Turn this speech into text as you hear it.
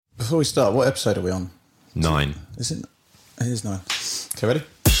before we start, what episode are we on? 9. Is it? It is 9. Okay, ready?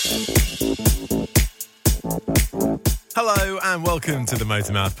 Hello and welcome to the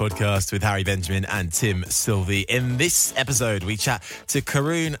Motormouth podcast with Harry Benjamin and Tim Sylvie. In this episode, we chat to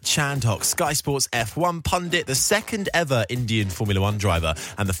Karun Chandhok, Sky Sports F1 pundit, the second ever Indian Formula 1 driver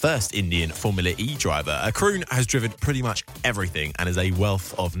and the first Indian Formula E driver. Karun has driven pretty much everything and is a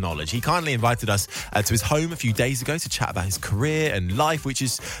wealth of knowledge. He kindly invited us to his home a few days ago to chat about his career and life, which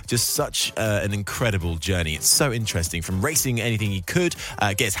is just such an incredible journey. It's so interesting, from racing anything he could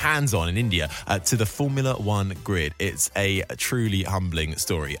get his hands on in India to the Formula 1 grid. It's a truly humbling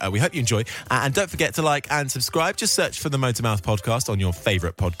story. We hope you enjoy. And don't forget to like and subscribe. Just search for the Motormouth podcast on your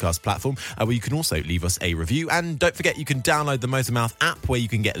favourite podcast platform, where you can also leave us a review. And don't forget, you can download the Motormouth app, where you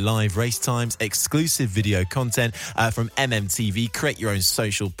can get live race times, exclusive video content from MMTV, create your own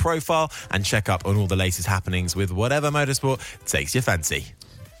social profile, and check up on all the latest happenings with whatever motorsport takes your fancy.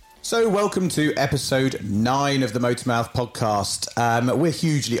 So welcome to episode 9 of the Motormouth podcast. We're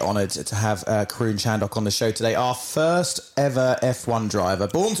hugely honoured to have Karun Chandhok on the show today, our first ever F1 driver.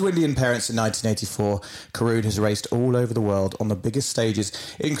 Born to Indian parents in 1984, Karun has raced all over the world on the biggest stages,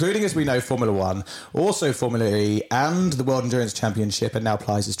 including, as we know, Formula 1, also Formula E and the World Endurance Championship, and now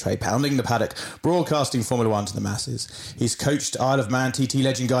plies his trade, pounding the paddock, broadcasting Formula 1 to the masses. He's coached Isle of Man TT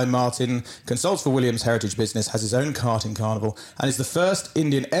legend Guy Martin, consults for Williams Heritage Business, has his own karting carnival, and is the first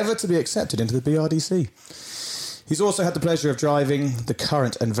Indian ever to be accepted into the BRDC. He's also had the pleasure of driving the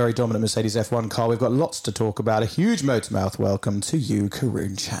current and very dominant Mercedes F1 car. We've got lots to talk about. A huge Motormouth welcome to you,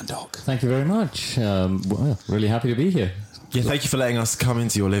 Karun Chandhok. Thank you very much. Really happy to be here. Yeah, thank you for letting us come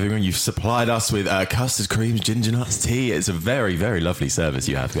into your living room. You've supplied us with custard creams, ginger nuts, tea. It's a very, very lovely service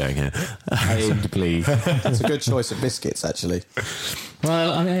you have going here. I aim to please. That's a good choice of biscuits, actually.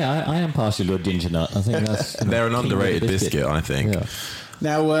 Well, I mean, I am partial to a ginger nut. I think that's... They're an underrated biscuit, I think. Yeah.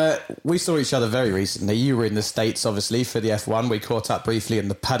 Now, we saw each other very recently. You were in the States, obviously, for the F1. We caught up briefly in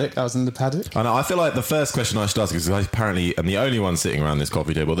the paddock. I was in the paddock. I know. I feel like the first question I should ask is, I apparently am the only one sitting around this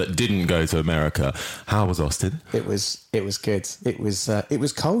coffee table that didn't go to America. How was Austin? It was good. It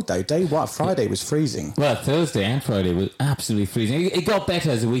was cold, though. Day one, Friday was freezing. Well, Thursday and Friday was absolutely freezing. It got better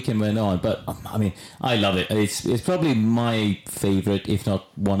as the weekend went on, but, I mean, I love it. It's probably my favourite, if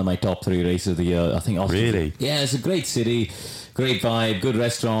not one of my top 3 races of the year. I think Austin. Really? Yeah, it's a great city. Great vibe, good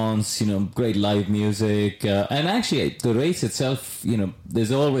restaurants, great live music. And actually, the race itself,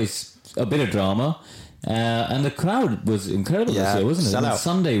 there's always a bit of drama. And the crowd was incredible this year, wasn't it? And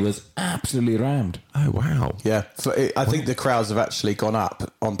Sunday was absolutely rammed. Oh, wow. Yeah, I think the crowds have actually gone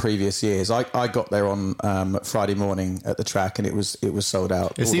up on previous years. I got there on Friday morning at the track, and it was sold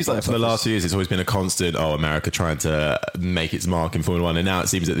out. It seems like for the last few years, it's always been a constant, America trying to make its mark in Formula 1. And now it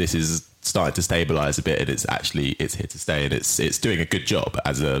seems that this is started to stabilise a bit, and it's here to stay, and it's doing a good job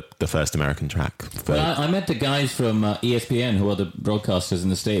as the first American track. Well, I met the guys from ESPN, who are the broadcasters in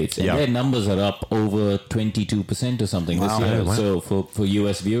the States, and their numbers are up over 22% or something this year. Wow. So for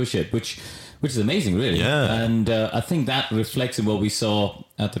US viewership, which is amazing, really. Yeah. And I think that reflects in what we saw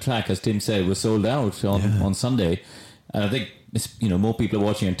at the track. As Tim said, it was sold out on Sunday. And I think more people are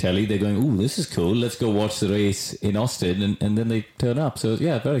watching on telly. They're going, "Ooh, this is cool. Let's go watch the race in Austin," and then they turn up. So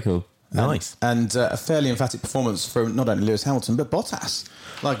yeah, very cool. Nice. And a fairly emphatic performance from not only Lewis Hamilton but Bottas.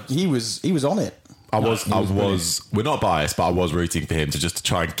 Like he was on it. I was. We're not biased, but I was rooting for him to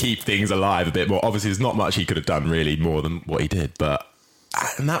try and keep things alive a bit more. Obviously, there's not much he could have done really more than what he did, but.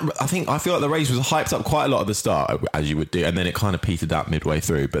 And I feel like the race was hyped up quite a lot at the start, as you would do, and then it kind of petered out midway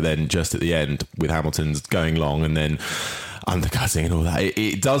through. But then just at the end, with Hamilton's going long and then undercutting and all that,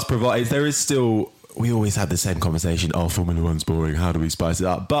 it does provide. There is still. We always had the same conversation. Oh, Formula 1's boring. How do we spice it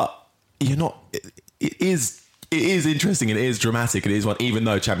up? But you're not. It is interesting and it is dramatic. It is one, even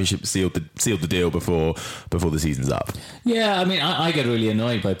though Championship sealed the deal before the season's up. Yeah, I mean, I get really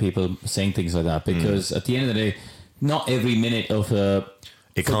annoyed by people saying things like that because at the end of the day, not every minute of a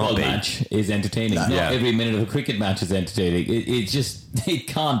football match is entertaining. No. Not every minute of a cricket match is entertaining. It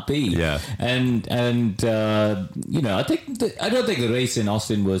can't be. Yeah. And I don't think the race in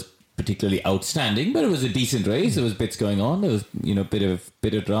Austin was particularly outstanding, but it was a decent race. There was bits going on. There was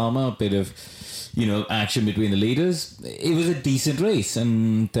bit of drama, bit of action between the leaders. It was a decent race,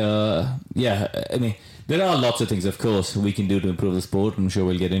 and I mean, there are lots of things, of course, we can do to improve the sport. I'm sure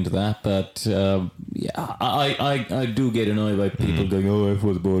we'll get into that, but I do get annoyed by people going, "Oh, F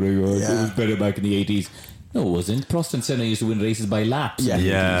was boring," or "It was better back in the 80s." No, it wasn't. Prost and Senna used to win races by laps.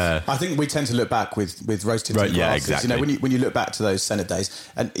 Yeah. I think we tend to look back with rose-tinted glasses. Yeah, exactly. You know, when you look back to those Senna days,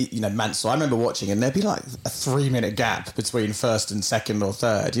 and you know, Mansell, I remember watching, and there'd be like a 3-minute gap between first and second or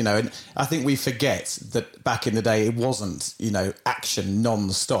third. You know, and I think we forget that back in the day it wasn't, you know, action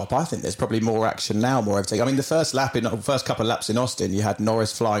non-stop. I think there's probably more action now, more overtake. I mean, the first couple of laps in Austin, you had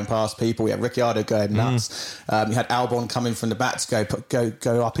Norris flying past people, you had Ricciardo going nuts, you had Albon coming from the back to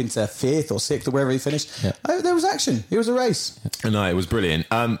go up into 5th or 6th or wherever he finished. Yeah. There was action. It was a race. No, it was brilliant.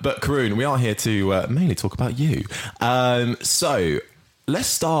 But Karun, we are here to mainly talk about you. So let's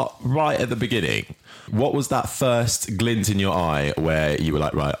start right at the beginning. What was that first glint in your eye where you were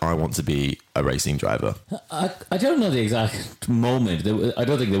like, right, I want to be a racing driver? I don't know the exact moment. I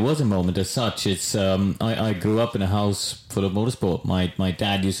don't think there was a moment as such. It's I grew up in a house full of motorsport. My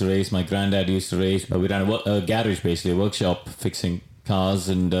dad used to race. My granddad used to race. We ran a garage, basically, a workshop fixing cars,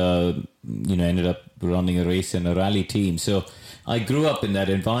 and ended up running a race and a rally team. So I grew up in that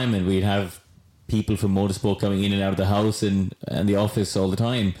environment. We'd have people from motorsport coming in and out of the house and the office all the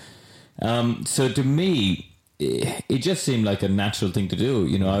time. So to me, it just seemed like a natural thing to do.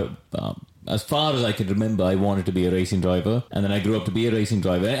 You know, as far as I could remember, I wanted to be a racing driver, and then I grew up to be a racing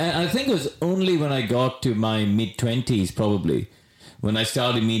driver. And I think it was only when I got to my mid-20s, probably, when I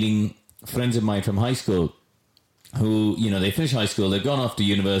started meeting friends of mine from high school who, you know, they finished high school, they've gone off to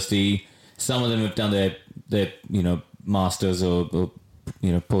university. Some of them have done their masters or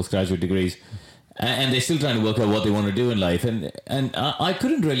postgraduate degrees, and they're still trying to work out what they want to do in life. And I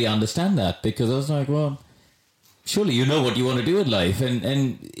couldn't really understand that, because I was like, well, surely you know what you want to do in life.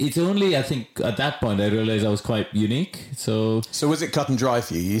 And it's only, I think, at that point I realised I was quite unique. So was it cut and dry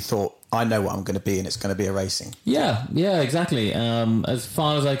for you? You thought, I know what I'm going to be, and it's going to be a racing. Yeah, exactly. As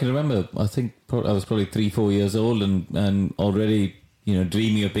far as I can remember, I think I was probably 3-4 years old and already, you know,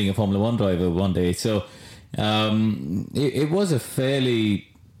 dreaming of being a Formula One driver one day. So it was a fairly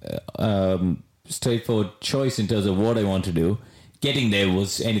straightforward choice in terms of what I want to do. Getting there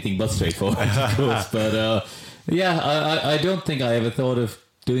was anything but straightforward, of course. But I don't think I ever thought of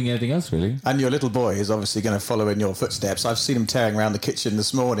doing anything else, really. And your little boy is obviously going to follow in your footsteps. I've seen him tearing around the kitchen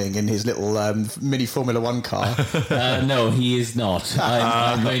this morning in his little mini Formula One car. No, he is not.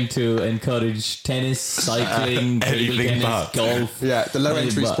 I'm going to encourage tennis, cycling, table tennis, golf. Yeah, the low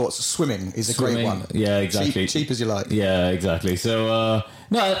entry sports. Swimming is a great one. Yeah, exactly. Cheap as you like. Yeah, exactly. So,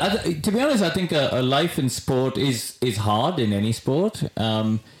 to be honest, I think a life in sport is hard in any sport.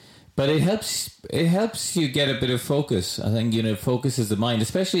 But it helps you get a bit of focus. I think, you know, focuses the mind,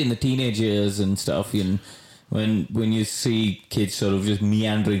 especially in the teenage years and stuff. You know, when you see kids sort of just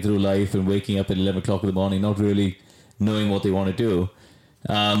meandering through life and waking up at 11 o'clock in the morning, not really knowing what they want to do.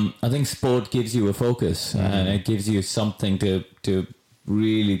 I think sport gives you a focus, and it gives you something to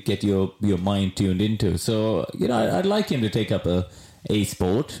really get your mind tuned into. So, you know, I'd like him to take up a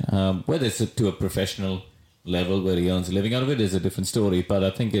sport, whether it's to a professional level where he earns a living out of it is a different story, but I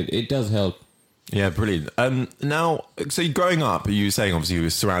think it does help. Yeah, brilliant. Now, so growing up, you were saying obviously you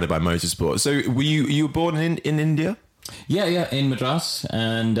were surrounded by motorsport. So were you were born in India? Yeah, in Madras,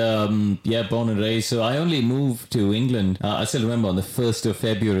 and born and raised. So I only moved to England. I still remember on the 1st of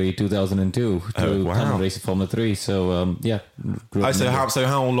February 2002 to come and race at Formula 3. So grew up so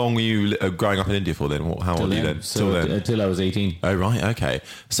how long were you growing up in India for then? How old were you then? Till I was 18. Oh right, okay.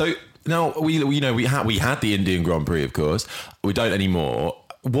 So now we had the Indian Grand Prix, of course. We don't anymore.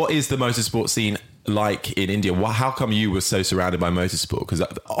 What is the motorsport scene like in India? How come you were so surrounded by motorsport? Because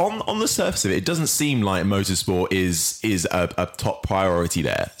on the surface of it, it doesn't seem like motorsport is a top priority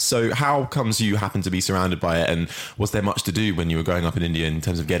there. So how comes you happen to be surrounded by it? And was there much to do when you were growing up in India in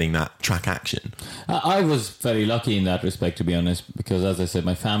terms of getting that track action? I was very lucky in that respect, to be honest, because as I said,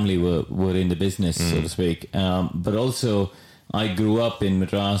 my family were in the business, so to speak. But also, I grew up in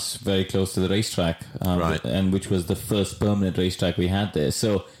Madras, very close to the racetrack, and which was the first permanent racetrack we had there.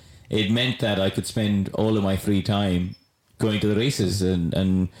 So it meant that I could spend all of my free time going to the races,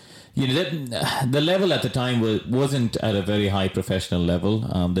 and you know, the level at the time wasn't at a very high professional level.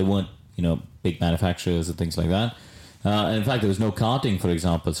 There weren't, you know, big manufacturers and things like that. And in fact, there was no karting, for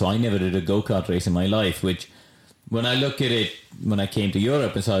example. So I never did a go-kart race in my life, which, when I look at it, when I came to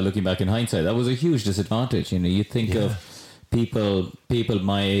Europe and started looking back in hindsight, that was a huge disadvantage. You know, you think of people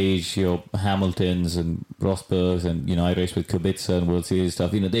my age, your Hamiltons and Rosbergs, and, you know, I raced with Kubica and World Series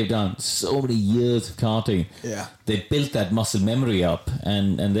stuff. You know, they've done so many years of karting. Yeah, they've built that muscle memory up,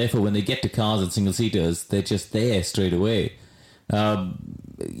 and therefore when they get to cars and single seaters, they're just there straight away.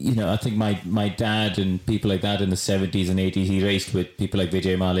 You know, I think my dad and people like that in the 70s and 80s, he raced with people like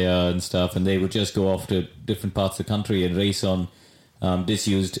Vijay Mallya and stuff, and they would just go off to different parts of the country and race on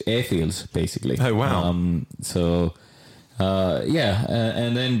disused airfields, basically. Oh, wow. And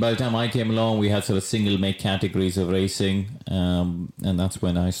then by the time I came along, we had sort of single make categories of racing, and that's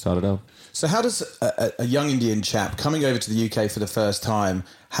when I started out. So how does a young Indian chap coming over to the UK for the first time,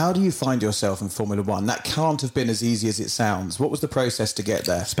 how do you find yourself in Formula One? That can't have been as easy as it sounds. What was the process to get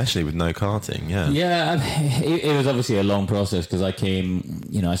there? Especially with no karting, yeah. Yeah, it was obviously a long process because I came,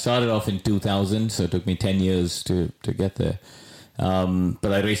 I started off in 2000, so it took me 10 years to get there.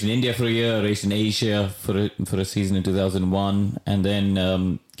 But I raced in India for a year, I raced in Asia for a season in 2001, and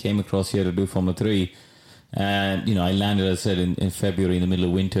then came across here to do Formula 3. And, I landed, as I said, in February in the middle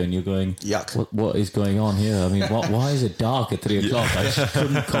of winter, and you're going, yuck. What is going on here? I mean, why is it dark at 3 o'clock? I just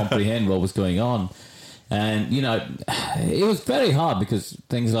couldn't comprehend what was going on. And, it was very hard because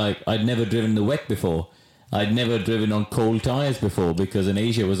things like I'd never driven in the wet before. I'd never driven on cold tyres before because in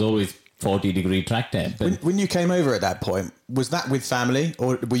Asia it was always 40-degree track temp. When you came over at that point, was that with family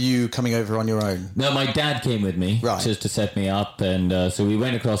or were you coming over on your own? No, my dad came with me just to set me up. And so we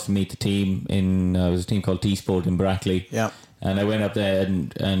went across to meet the team it was a team called T-Sport in Brackley. Yeah. And I went up there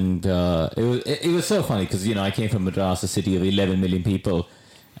and it was so funny because, I came from Madras, a city of 11 million people.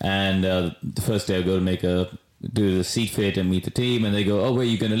 And the first day I go to do the seat fit and meet the team. And they go, oh, where are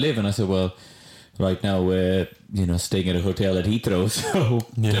you going to live? And I said, well, right now we're staying at a hotel at Heathrow, so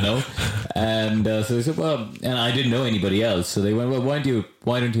and so they said, well, and I didn't know anybody else, so they went, well, why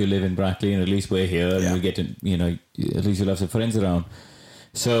don't you live in Brackley, and at least we're here and we get to at least you'll have some friends around.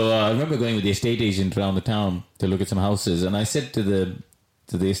 So I remember going with the estate agent around the town to look at some houses, and I said to the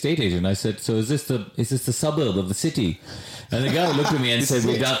estate agent, I said, so is this the suburb of the city? And the guy looked at me and said,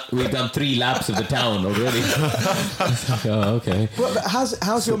 we've done 3 laps of the town already. I was like, oh, okay. Well, but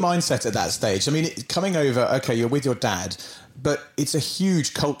how's your mindset at that stage? I mean, coming over, okay, you're with your dad, but it's a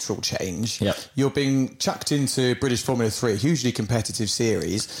huge cultural change. Yep. You're being chucked into British Formula 3, a hugely competitive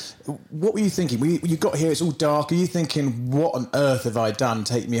series. What were you thinking? You got here, it's all dark. Are you thinking, what on earth have I done?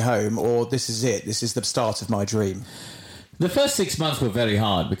 Take me home, or this is it? This is the start of my dream? The first 6 months were very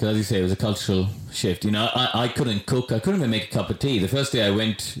hard because, as you say, it was a cultural shift. I couldn't cook. I couldn't even make a cup of tea. The first day I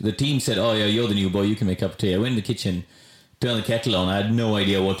went, the team said, oh, yeah, you're the new boy. You can make a cup of tea. I went in the kitchen, turned the kettle on. I had no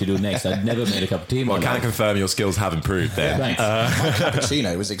idea what to do next. I'd never made a cup of tea in my life. I can confirm your skills have improved there. Thanks. My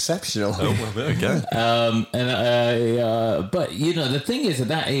cappuccino was exceptional. Oh, well, there we go. But, the thing is, at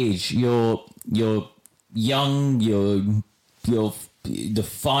that age, you're young, you're the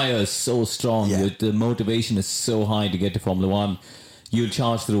fire is so strong, the motivation is so high to get to Formula One. You'll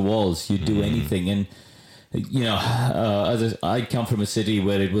charge through walls, you'd do anything. And as I come from a city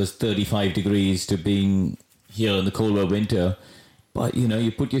where it was 35 degrees to being here in the colder winter, but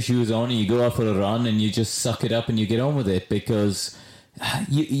you put your shoes on and you go out for a run and you just suck it up and you get on with it, because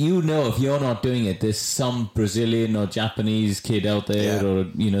if you're not doing it, there's some Brazilian or Japanese kid out there or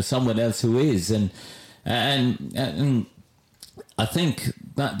someone else who is. And I think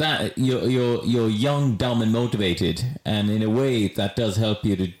that you're young, dumb, and motivated, and in a way that does help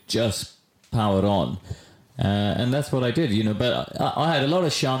you to just power on, and that's what I did. But I had a lot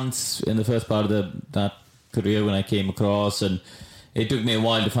of shunts in the first part of that career when I came across, and it took me a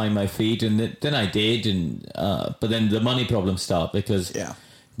while to find my feet, and then I did, and but then the money problem started because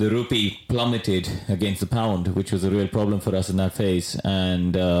the rupee plummeted against the pound, which was a real problem for us in that phase,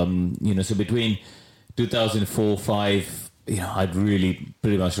 and so between 2004-05. I'd really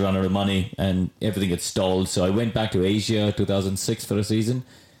pretty much run out of money and everything had stalled. So I went back to Asia 2006 for a season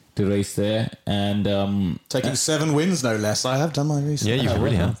to race there. And taking 7 wins, no less. I have done my research. Yeah, you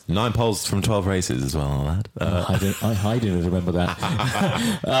really have. 9 poles from 12 races as well, lad. I didn't remember that.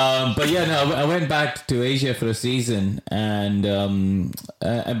 But I went back to Asia for a season. And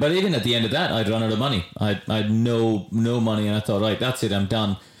but even at the end of that, I'd run out of money. I had no money. And I thought, right, that's it, I'm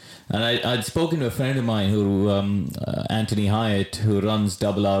done. And I'd spoken to a friend of mine who, Anthony Hyatt, who runs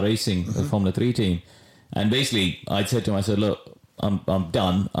Double R Racing, the Formula 3 team. And basically, I'd said to him, I said, look, I'm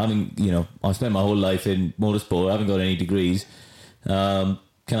done. I mean, I've spent my whole life in motorsport. I haven't got any degrees. Can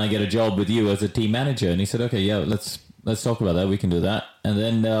I get a job with you as a team manager? And he said, okay, yeah, let's talk about that. We can do that. And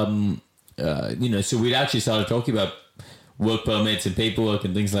then, so we'd actually started talking about work permits and paperwork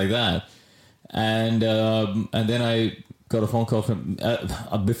and things like that. And then I got a phone call from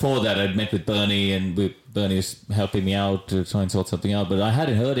before that I'd met with Bernie, and Bernie was helping me out to try and sort something out, but I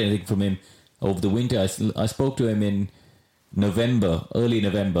hadn't heard anything from him over the winter. I spoke to him in early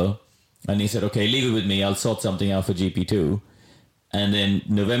November, and he said, okay, leave it with me, I'll sort something out for GP2. And then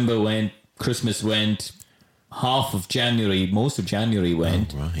November went, Christmas went, most of January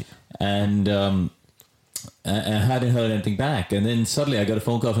went, right. And I hadn't heard anything back. And then suddenly I got a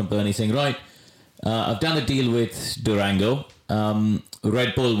phone call from Bernie saying, right, I've done a deal with Durango.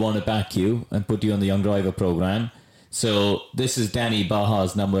 Red Bull want to back you and put you on the Young Driver program. So this is Danny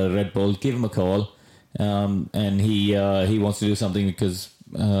Baja's number at Red Bull. Give him a call. And he wants to do something because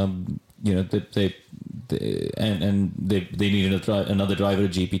they need another driver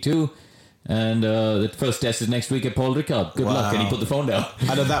at GP2. And the first test is next week at Paul Ricard. Good luck. And he put the phone down.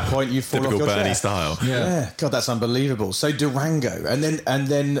 And at that point, you fall off your Bernie chair. style. Yeah. God, that's unbelievable. So Durango, and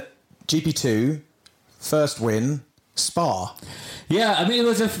then GP2, first win, Spa. Yeah, I mean, it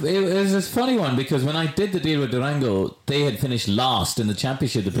was a funny one because when I did the deal with Durango, they had finished last in the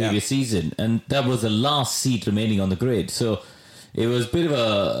championship the previous season, and that was the last seat remaining on the grid. So it was a bit of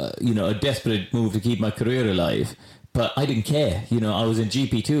a desperate move to keep my career alive. But I didn't care. I was in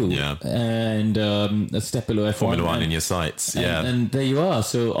GP2 and a step below F1. Formula One in your sights, And there you are.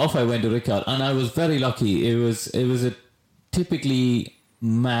 So off I went to Ricard, and I was very lucky. It was a typically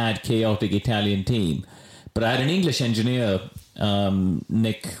mad, chaotic Italian team. But I had an English engineer,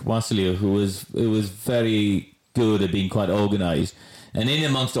 Nick Wasilio, who was very good at being quite organised. And in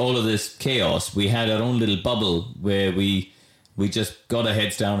amongst all of this chaos, we had our own little bubble where we just got our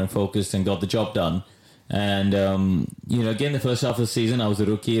heads down and focused and got the job done. And, again, the first half of the season, I was a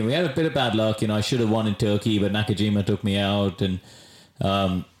rookie, and we had a bit of bad luck. I should have won in Turkey, but Nakajima took me out. And,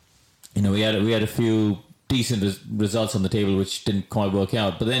 we had a few decent results on the table, which didn't quite work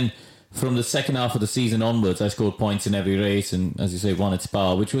out. But then from the second half of the season onwards, I scored points in every race and, as you say, won at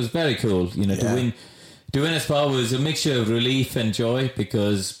Spa, which was very cool. To win at Spa was a mixture of relief and joy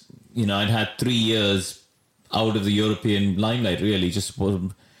because, I'd had 3 years out of the European limelight, really, just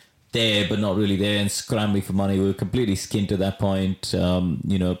wasn't there but not really there and scrambling for money. We were completely skint at that point.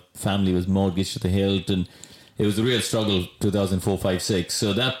 Family was mortgaged to the hilt, and it was a real struggle 2004, 5, 6.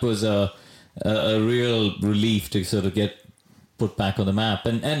 So that was a real relief to sort of get put back on the map.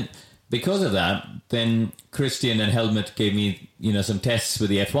 And because of that, then Christian and Helmut gave me, some tests with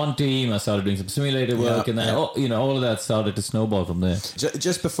the F1 team. I started doing some simulator work, and then all of that started to snowball from there.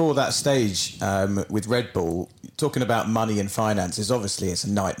 Just before that stage with Red Bull, talking about money and finances, obviously it's a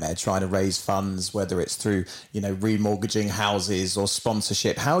nightmare trying to raise funds, whether it's through, remortgaging houses or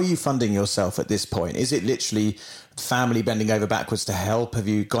sponsorship. How are you funding yourself at this point? Is it literally family bending over backwards to help? Have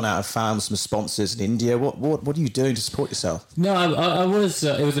you gone out and found some sponsors in India? What are you doing to support yourself? No, I was.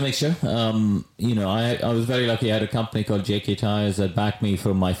 It was a mixture. I was very lucky. I had a company called JK Tires that backed me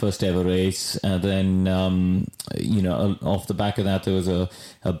from my first ever race, and then off the back of that, there was a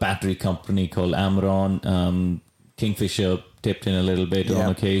battery company called Amron. Kingfisher tipped in a little bit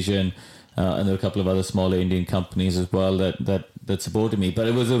on occasion, and there were a couple of other smaller Indian companies as well that supported me. But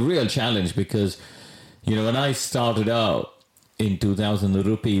it was a real challenge because, when I started out in 2000, the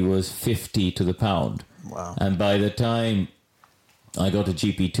rupee was 50 to the pound. Wow. And by the time I got to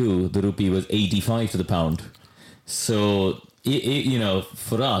GP2, the rupee was 85 to the pound. So,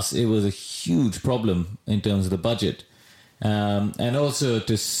 for us, it was a huge problem in terms of the budget. And also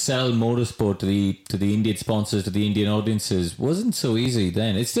to sell motorsport to the Indian sponsors, to the Indian audiences, wasn't so easy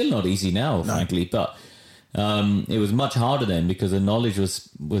then. It's still not easy now, frankly, but it was much harder then because the knowledge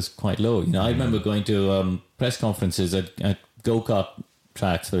was quite low. I remember going to press conferences at go-kart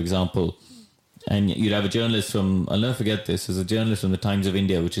tracks, for example, and you'd have a journalist from, I'll never forget this, there's a journalist from the Times of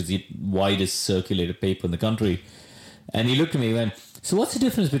India, which is the widest circulated paper in the country, and he looked at me and went, so what's the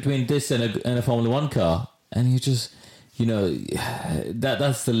difference between this and a Formula One car? And you just...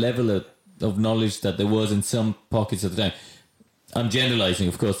 that's the level of knowledge that there was in some pockets at the time. I'm generalizing,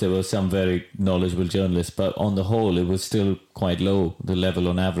 of course, there were some very knowledgeable journalists, but on the whole, it was still quite low, the level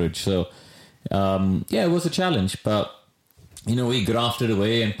on average. So, it was a challenge, but, we grafted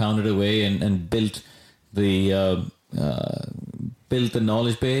away and pounded away and built the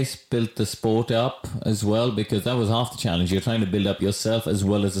knowledge base, built the sport up as well, because that was half the challenge. You're trying to build up yourself as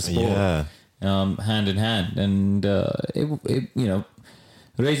well as the sport. Yeah. Hand in hand, and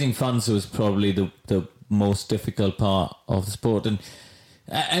raising funds was probably the most difficult part of the sport, and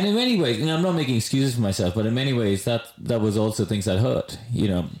in many ways, I'm not making excuses for myself, but in many ways that was also things that hurt.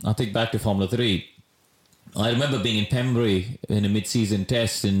 I think back to Formula 3. I remember being in Pembrey in a mid-season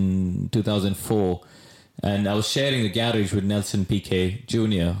test in 2004, and I was sharing the garage with Nelson Piquet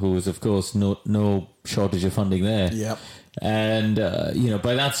Jr., who was, of course, no shortage of funding there. Yep. And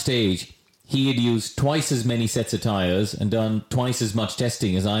by that stage, he had used twice as many sets of tyres and done twice as much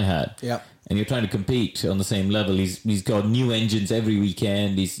testing as I had. Yeah. And you're trying to compete on the same level. He's got new engines every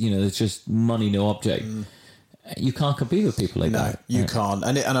weekend. It's just money, no object. you can't compete with people like that. No, you can't.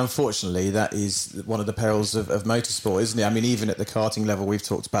 And unfortunately, that is one of the perils of motorsport, isn't it? I mean, even at the karting level, we've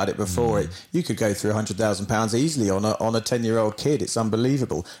talked about it before. You could go through £100,000 easily on a 10-year-old kid. It's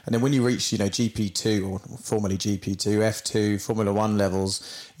unbelievable. And then when you reach, GP2 or formerly GP2, F2, Formula 1 levels,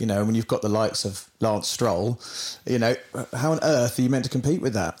 when you've got the likes of Lance Stroll, how on earth are you meant to compete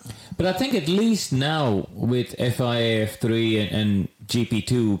with that? But I think at least now with FIA, F3 and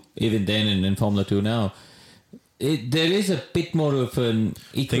GP2, even then in Formula 2 now, there is a bit more of an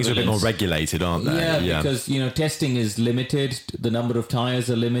equivalence. Things are a bit more regulated, aren't they? Yeah, because testing is limited, the number of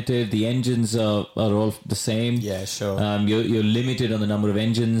tyres are limited, the engines are all the same. Yeah, sure. You're limited on the number of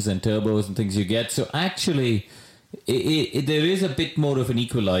engines and turbos and things you get. So actually, there is a bit more of an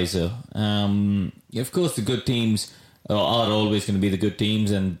equaliser. Of course, the good teams are always going to be the good teams,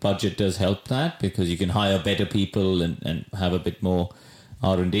 and budget does help that because you can hire better people and have a bit more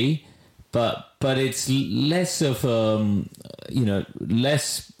R&D. But it's less of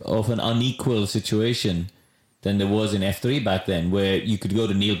less of an unequal situation than there was in F3 back then, where you could go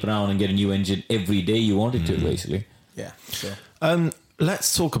to Neil Brown and get a new engine every day you wanted to, basically. Yeah, sure.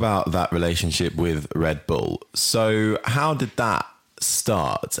 Let's talk about that relationship with Red Bull. So how did that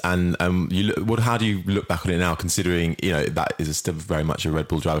start? And how do you look back on it now, considering that is still very much a Red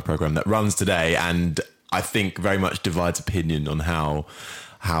Bull driver program that runs today, and I think very much divides opinion on how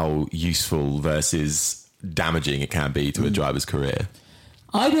useful versus damaging it can be to a driver's career?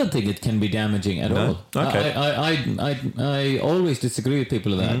 I don't think it can be damaging at all. Okay. I always disagree with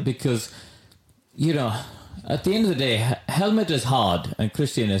people on that because, at the end of the day, Helmut is hard and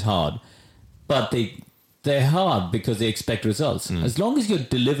Christian is hard, but they're hard because they expect results. As long as you're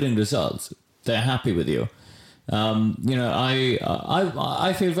delivering results, they're happy with you. I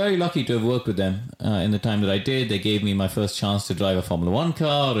feel very lucky to have worked with them in the time that I did. They gave me my first chance to drive a Formula 1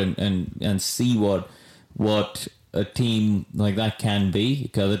 car and see what a team like that can be.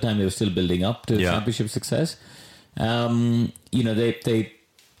 Because at the time they were still building up to championship success. They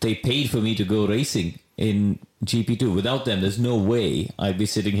paid for me to go racing in GP2. Without them, there's no way I'd be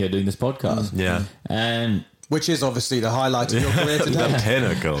sitting here doing this podcast. Yeah. And which is obviously the highlight of your career today. The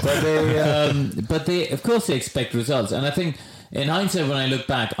pinnacle. But they, of course, they expect results. And I think, in hindsight, when I look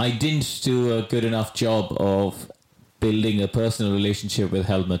back, I didn't do a good enough job of building a personal relationship with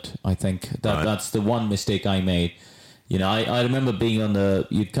Helmut. I think that's the one mistake I made. I remember being on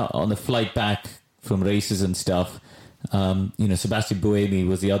the flight back from races and stuff. Sebastian Buemi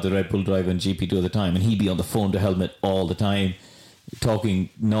was the other Red Bull driver in GP2 at the time, and he'd be on the phone to Helmut all the time, talking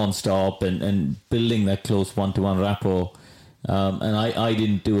non-stop and building that close one-to-one rapport. And I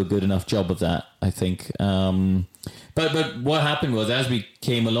didn't do a good enough job of that, I think. But what happened was, as we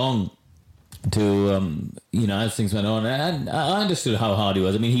came along to, as things went on, and I understood how hard he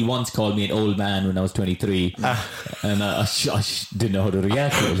was. I mean, he once called me an old man when I was 23, and I didn't know how to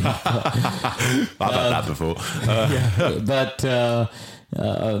react, really. I've had that before. But,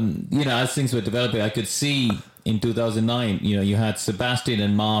 as things were developing, I could see in 2009, you had Sebastian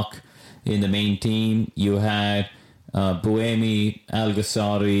and Mark in the main team. You had Buemi,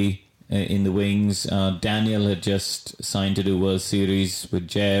 Algasari in the wings. Daniel had just signed to do World Series with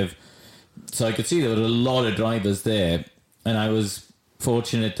Jev. So I could see there were a lot of drivers there. And I was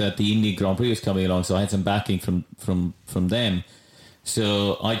fortunate that the Indian Grand Prix was coming along, so I had some backing from them.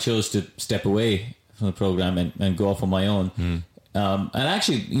 So I chose to step away from the program and go off on my own. And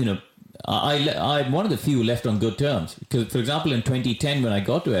actually, I'm one of the few left on good terms. Because, for example, in 2010, when I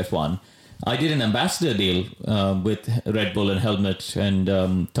got to F1, I did an ambassador deal with Red Bull and Helmut and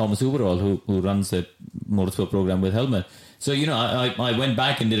Thomas Uberall, who runs the motorsport program with Helmut. So, I went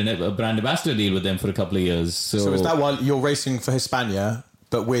back and did a brand ambassador deal with them for a couple of years. So is that while you're racing for Hispania,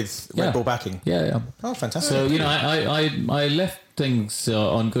 but with Red Bull backing? Yeah. Oh, fantastic. So, I left things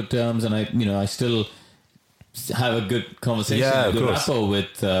on good terms, and I still have a good conversation, a good rapport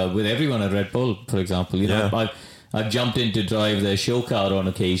with everyone at Red Bull, for example. I've jumped in to drive their show car on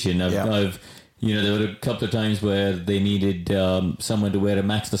occasion. I've there were a couple of times where they needed someone to wear a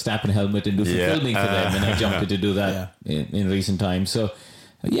Max Verstappen helmet and do some filming for them, and I jumped in to do that in recent times. So,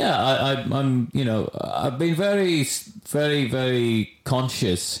 I'm I've been very, very, very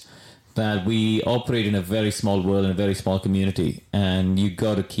conscious that we operate in a very small world and a very small community, and you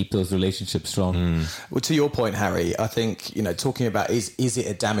got to keep those relationships strong. Well, to your point, Harry, I think, talking about is it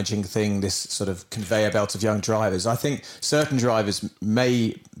a damaging thing, this sort of conveyor belt of young drivers? I think certain drivers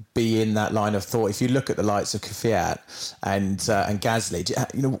may be in that line of thought. If you look at the likes of Kvyat and Gasly,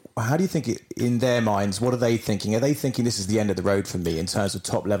 how do you think in their minds, what are they thinking? Are they thinking this is the end of the road for me in terms of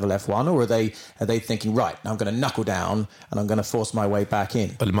top level F1, or are they thinking, right, now I'm going to knuckle down and I'm going to force my way back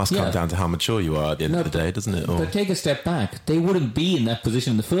in? But it must come down down to how mature you are at the end of the day, doesn't it? But take a step back. They wouldn't be in that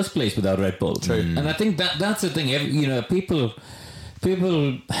position in the first place without Red Bull. True. And I think that's the thing.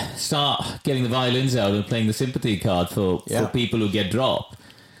 People start getting the violins out and playing the sympathy card for people who get dropped.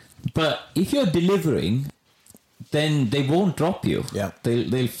 But if you're delivering, then they won't drop you. Yeah.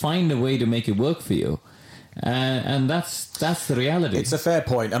 They'll find a way to make it work for you. And that's the reality. It's a fair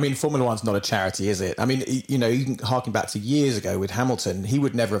point. I mean, Formula One's not a charity, is it? I mean, you can harken back to years ago with Hamilton. He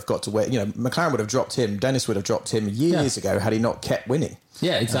would never have got to where, McLaren would have dropped him. Dennis would have dropped him years ago had he not kept winning.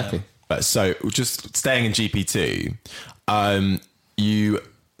 Yeah, exactly. So just staying in GP2, you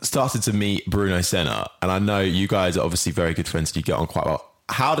started to meet Bruno Senna, and I know you guys are obviously very good friends and you get on quite well.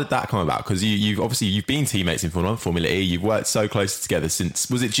 How did that come about? Because you've been teammates in Formula E. You've worked so close together since,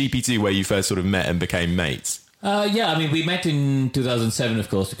 was it GP2 where you first sort of met and became mates? Yeah, I mean, we met in 2007, of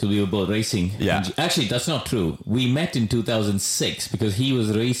course, because we were both racing. Yeah. Actually, that's not true. We met in 2006 because he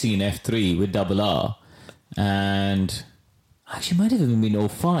was racing in F3 with RR. And actually, it might have even been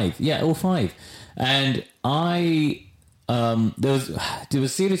 05. Yeah, 05. And I... there was a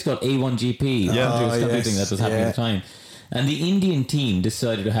series called A1GP. Everything that was happening at the time. And the Indian team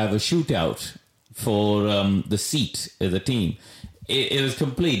decided to have a shootout for the seat of the team. It was a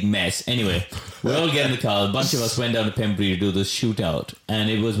complete mess. Anyway, we all get in the car. A bunch of us went down to Pembrey to do this shootout. And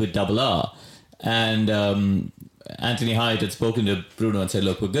it was with RR. And Anthony Hyatt had spoken to Bruno and said,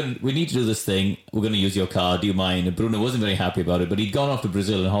 look, we need to do this thing. We're going to use your car. Do you mind? And Bruno wasn't very happy about it. But he'd gone off to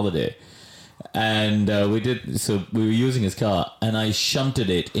Brazil on holiday. And so we were using his car, and I shunted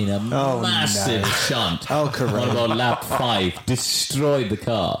it in a massive shunt on about lap 5, destroyed the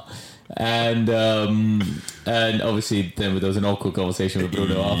car, and obviously then there was an awkward conversation with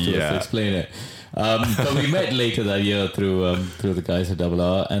Bruno afterwards to explain it. But we met later that year through the guys at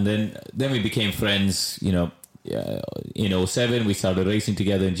RR, and then we became friends. In 07 we started racing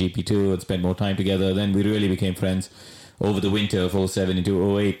together in GP2 and spent more time together. Then we really became friends over the winter of 07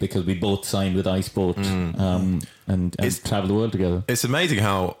 into 08 because we both signed with iSport and travelled the world together. It's amazing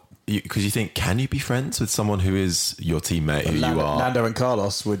how, because you think, can you be friends with someone who is your teammate, who you are? Lando and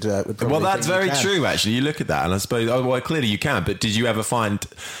Carlos would probably. Well, that's very true, actually. You look at that, and I suppose, clearly you can, but did you ever find,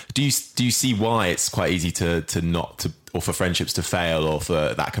 do you see why it's quite easy to not to, or for friendships to fail, or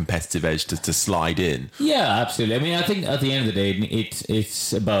for that competitive edge to slide in? Yeah, absolutely. I mean, I think at the end of the day,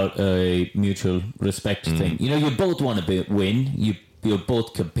 it's about a mutual respect thing. You both want to win. You're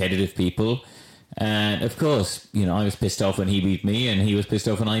both competitive people. And of course, I was pissed off when he beat me and he was pissed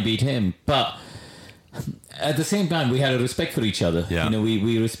off when I beat him. But at the same time, we had a respect for each other. Yeah.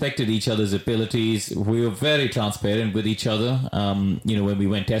 We respected each other's abilities. We were very transparent with each other. When we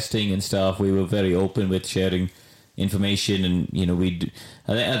went testing and stuff, we were very open with sharing information. And,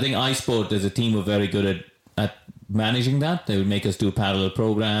 I think iSport as a team were very good at managing that. They would make us do parallel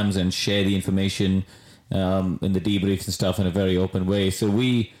programs and share the information in the debriefs and stuff in a very open way. So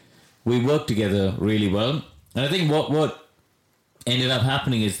we worked together really well. And I think what ended up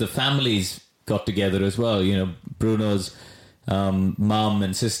happening is the families got together as well. Bruno's mum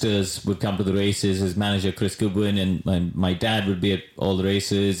and sisters would come to the races, his manager Chris Goodwin and my dad would be at all the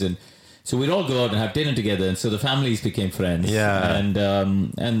races, and so we'd all go out and have dinner together, and so the families became friends. Yeah. And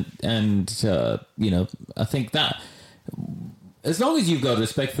I think that as long as you've got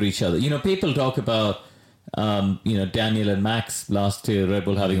respect for each other, people talk about Daniel and Max last year, Red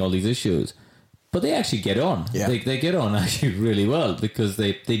Bull having all these issues, but they actually get on. Yeah. They get on actually really well because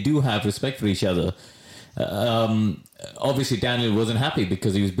they do have respect for each other. Obviously, Daniel wasn't happy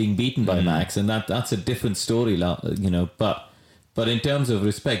because he was being beaten by Max, and that's a different story, But in terms of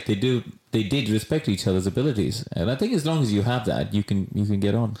respect, they did respect each other's abilities, and I think as long as you have that, you can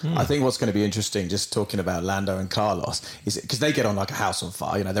get on. I think what's going to be interesting, just talking about Lando and Carlos, is because they get on like a house on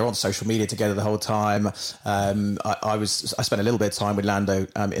fire. They're on social media together the whole time. I spent a little bit of time with Lando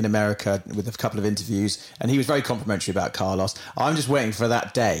in America with a couple of interviews, and he was very complimentary about Carlos. I'm just waiting for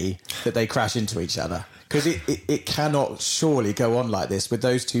that day that they crash into each other. Because it cannot surely go on like this with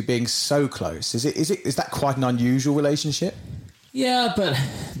those two being so close. Is that quite an unusual relationship? Yeah, but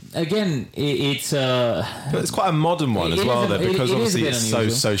again, it's but it's quite a modern one as well, though, because obviously it's so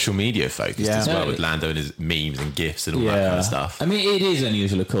social media focused as well, with Lando and his memes and GIFs and all that kind of stuff. I mean, it is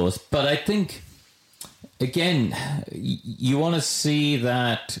unusual, of course, but I think, again, you want to see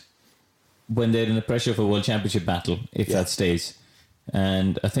that when they're in the pressure of a World Championship battle, if that stays.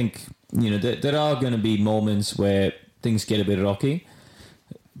 And I think, there are going to be moments where things get a bit rocky.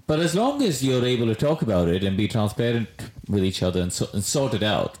 But as long as you're able to talk about it and be transparent with each other and sort it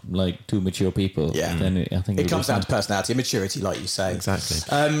out like two mature people, then I think it comes down to personality and maturity, like you say. Exactly.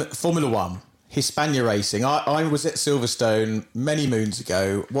 Formula One. Hispania racing. I was at Silverstone many moons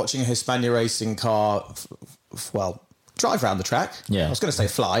ago watching a Hispania racing car, drive around the track. Yeah. I was going to say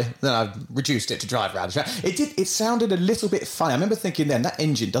fly, then I reduced it to drive around the track. It sounded a little bit funny. I remember thinking then, that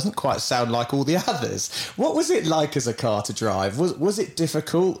engine doesn't quite sound like all the others. What was it like as a car to drive? Was it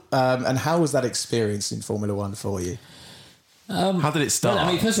difficult? And how was that experience in Formula One for you? How did it start? Well,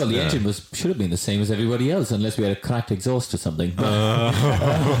 I mean, first of all, the engine should have been the same as everybody else, unless we had a cracked exhaust or something. Look,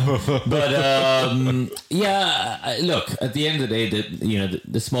 at the end of the day,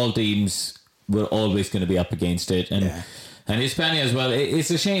 the small teams were always going to be up against it, and Hispania as well.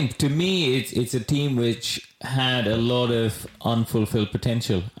 It's a shame. To me, it's a team which had a lot of unfulfilled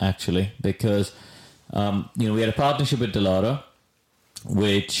potential, actually, because we had a partnership with Dallara,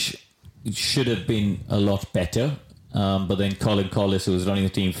 which should have been a lot better. But then Colin Collis, who was running the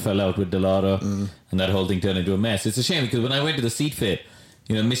team, fell out with Dallara, and that whole thing turned into a mess. It's a shame because when I went to the seat fit,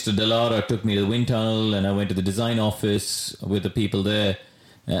 Mr. Dallara took me to the wind tunnel, and I went to the design office with the people there,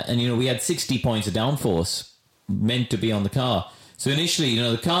 and we had 60 points of downforce meant to be on the car. So initially,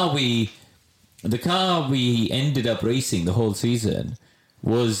 the car we ended up racing the whole season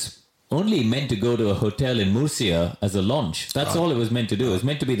was only meant to go to a hotel in Murcia as a launch. That's all it was meant to do. It was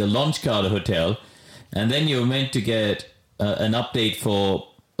meant to be the launch car at a hotel. And then you were meant to get an update for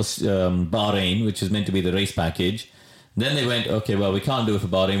Bahrain, which is meant to be the race package. Then they went, okay, well, we can't do it for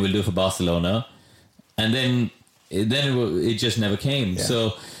Bahrain, we'll do it for Barcelona. And then it just never came. Yeah.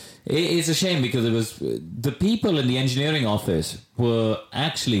 So it's a shame because it was the people in the engineering office were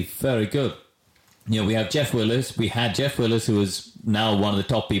actually very good. We have Jeff Willis. We had Jeff Willis, who is now one of the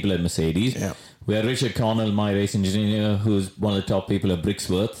top people at Mercedes. Yeah. We had Richard Connell, my race engineer, who's one of the top people at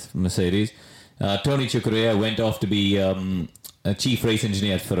Brixworth, Mercedes. Tony Ciucurea went off to be a chief race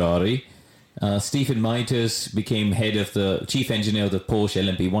engineer at Ferrari. Stephen Mitas became chief engineer of the Porsche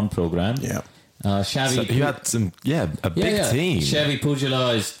LMP1 program. Yeah. You had a big team. Xavi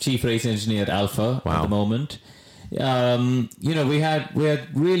Pujala is chief race engineer at Alfa at the moment. We had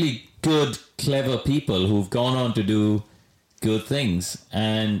really good, clever people who've gone on to do good things,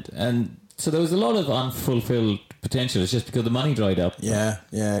 and so there was a lot of unfulfilled potential. It's just because the money dried up. Yeah.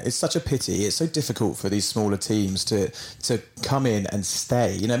 It's such a pity. It's so difficult for these smaller teams to come in and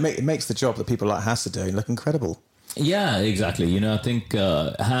stay. It makes the job that people like Haas are doing look incredible. Yeah, exactly. I think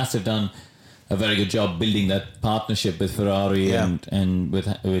Haas have done a very good job building that partnership with Ferrari and with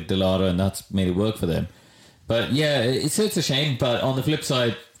Dallara, and that's made it work for them. But yeah, it's a shame. But on the flip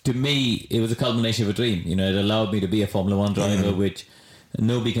side, to me, it was a culmination of a dream. It allowed me to be a Formula One driver, which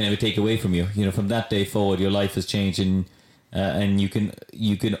nobody can ever take away from you. From that day forward, your life has changed, and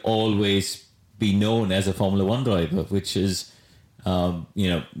you can always be known as a Formula One driver, which is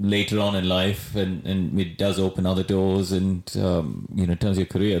later on in life, and it does open other doors, and in terms of your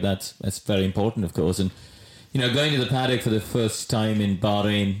career, that's very important, of course. And going to the paddock for the first time in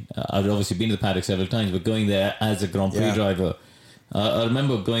Bahrain, I've obviously been to the paddock several times, but going there as a Grand Prix driver. I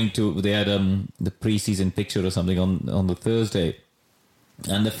remember they had the pre-season picture or something on the Thursday.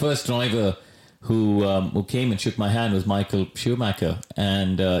 And the first driver who came and shook my hand was Michael Schumacher,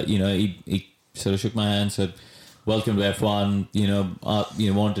 and he sort of shook my hand, said, "Welcome to F1."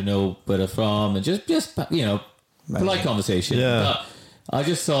 Want to know where they're from, and just polite conversation. Yeah. But I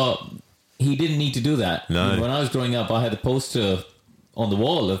just thought he didn't need to do that. No. When I was growing up, I had a poster on the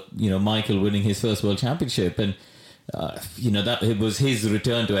wall of Michael winning his first world championship, and that it was his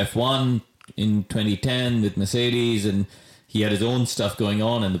return to F1 in 2010 with Mercedes, and he had his own stuff going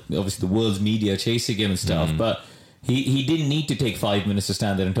on, and obviously the world's media chasing him and stuff. But he didn't need to take 5 minutes to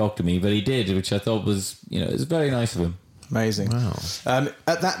stand there and talk to me, but he did, which I thought was it was very nice of him. Amazing. Wow.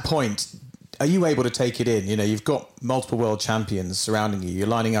 At that point, are you able to take it in? You've got multiple world champions surrounding you. You're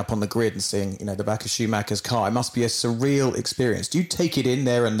lining up on the grid and seeing the back of Schumacher's car. It must be a surreal experience. Do you take it in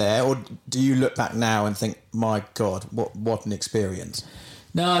there and there, or do you look back now and think, my God, what an experience?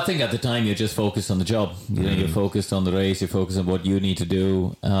 No, I think at the time you're just focused on the job. You're focused on the race. You're focused on what you need to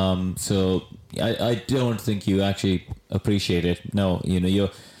do. So I don't think you actually appreciate it. No,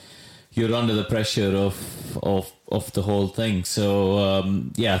 you're under the pressure of the whole thing. So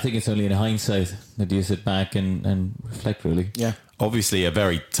I think it's only in hindsight that you sit back and reflect. Really. Yeah. Obviously, a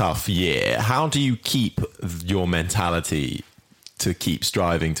very tough year. How do you keep your mentality to keep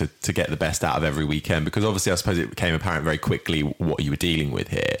striving to get the best out of every weekend? Because obviously I suppose it became apparent very quickly what you were dealing with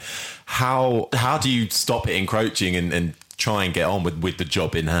here. How do you stop it encroaching and try and get on with the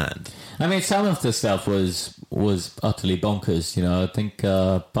job in hand? I mean, some of the stuff was utterly bonkers. I think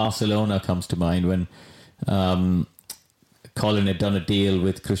Barcelona comes to mind when Colin had done a deal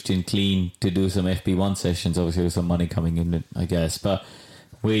with Christian Klein to do some FP1 sessions. Obviously there was some money coming in, I guess, but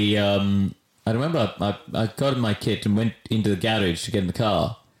we I remember I got in my kit and went into the garage to get in the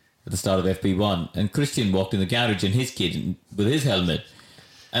car at the start of FP1, and Christian walked in the garage in his kit with his helmet.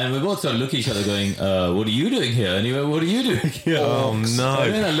 And we both started looking at each other going, what are you doing here? And he went, what are you doing here? Oh, no.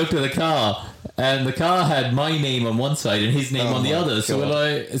 And then I looked at the car, and the car had my name on one side and his name on the other. So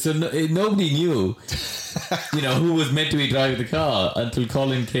nobody knew, who was meant to be driving the car until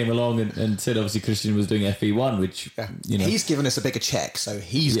Colin came along and said, obviously, Christian was doing FP1, which, He's given us a bigger check, so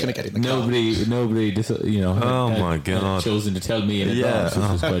he's going to get in the car. Nobody, my God. had chosen to tell me in advance, which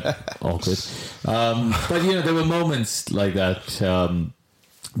was quite awkward. But, there were moments like that.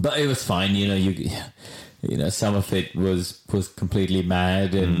 But it was fine, some of it was completely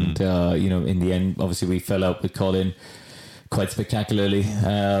mad, and in the end, obviously, we fell out with Colin quite spectacularly,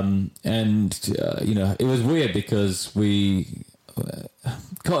 it was weird because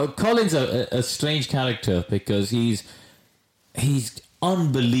Colin's a strange character because he's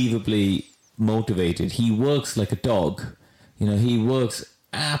unbelievably motivated. He works like a dog, he works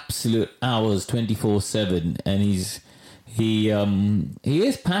absolute hours 24/7, and he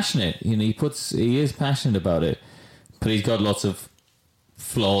is passionate. He is passionate about it, but he's got lots of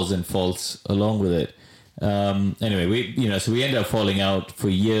flaws and faults along with it. Anyway, so we ended up falling out for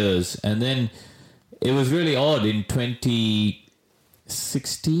years, and then it was really odd in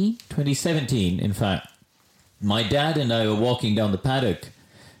 2017, in fact. My dad and I were walking down the paddock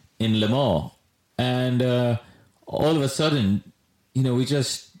in Le Mans, and all of a sudden, we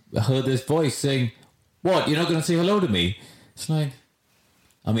just heard this voice saying, "What, you're not going to say hello to me?" It's like,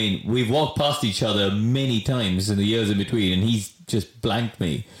 we've walked past each other many times in the years in between, and he's just blanked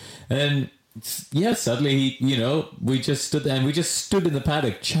me. And then, suddenly, we just stood there, and we just stood in the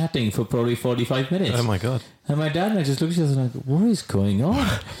paddock chatting for probably 45 minutes. Oh, my God. And my dad and I just looked at each other like, what is going on?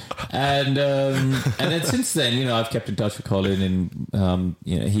 and then since then, I've kept in touch with Colin, and,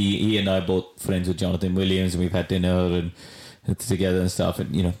 he and I are both friends with Jonathan Williams, and we've had dinner and together and stuff,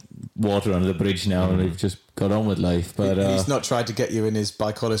 and water under the bridge now, and we've just got on with life. But he's not tried to get you in his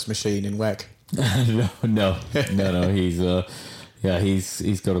bicollis machine in WEC. no.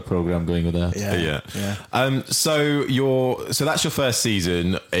 He's got a program going with that. Yeah. So that's your first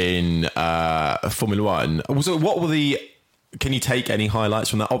season in Formula One. So what were can you take any highlights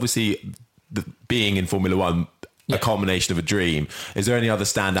from that? Obviously, being in Formula One, a culmination of a dream. Is there any other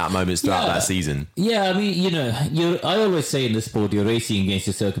standout moments throughout that season? Yeah, I always say in this sport, you're racing against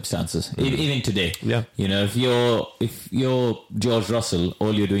your circumstances. Even today. Yeah. If you're George Russell,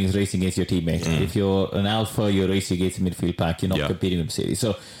 all you're doing is racing against your teammates. If you're an Alpha, you're racing against the midfield pack. You're not competing with Mercedes.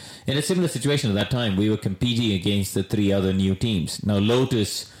 So in a similar situation at that time, we were competing against the three other new teams. Now,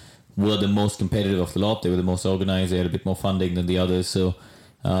 Lotus were the most competitive of the lot. They were the most organised. They had a bit more funding than the others. So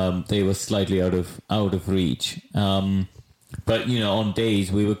they were slightly out of reach. But, on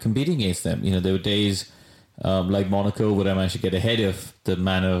days we were competing against them. There were days like Monaco where I managed to get ahead of the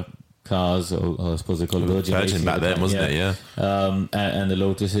Manor cars, or I suppose they called Virgin back then, wasn't it? Yeah. And the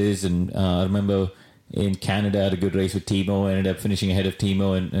Lotuses. And I remember in Canada I had a good race with Timo. I ended up finishing ahead of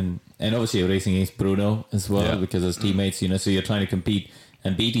Timo, and obviously you're racing against Bruno as well, because as teammates, so you're trying to compete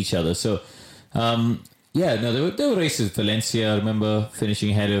and beat each other. So there were races with Valencia. I remember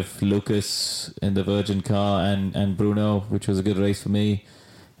finishing ahead of Lucas in the Virgin car and Bruno, which was a good race for me.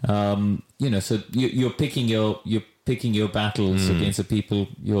 So you're picking your battles against the people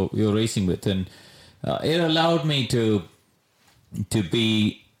you're racing with, and it allowed me to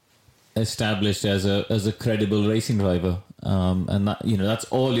be established as a credible racing driver. And that, that's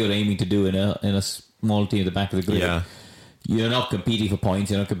all you're aiming to do in a small team at the back of the grid. Yeah. You're not competing for points.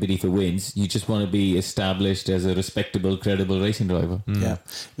 You're not competing for wins. You just want to be established as a respectable, credible racing driver. Yeah.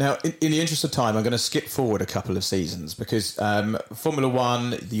 Now, in the interest of time, I'm going to skip forward a couple of seasons because Formula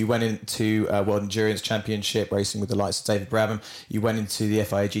One, you went into World Endurance Championship racing with the likes of David Brabham. You went into the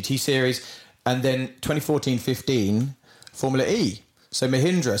FIA GT Series, and then 2014-15 Formula E. So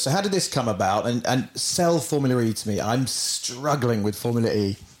Mahindra. So how did this come about? And sell Formula E to me. I'm struggling with Formula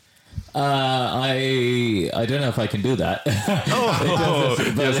E. I don't know if I can do that.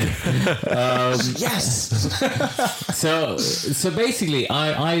 Yes. So basically,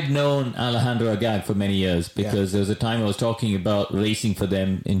 I'd known Alejandro Agag for many years because there was a time I was talking about racing for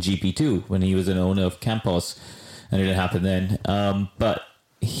them in GP2 when he was an owner of Campos, and it didn't happen then.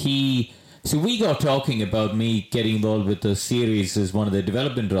 So we got talking about me getting involved with the series as one of the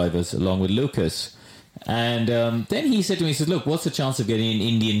development drivers along with Lucas. And then he said to me, he said, look, what's the chance of getting an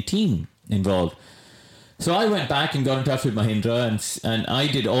Indian team involved? So I went back and got in touch with Mahindra, and I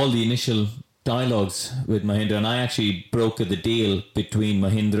did all the initial dialogues with Mahindra, and I actually brokered the deal between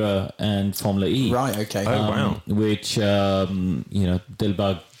Mahindra and Formula E. Right, okay. Oh, wow. Which,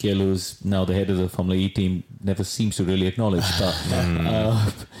 Dilbagh Gill, who's now the head of the Formula E team, never seems to really acknowledge. But,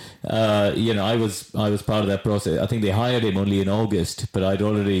 I was part of that process. I think they hired him only in August, but I'd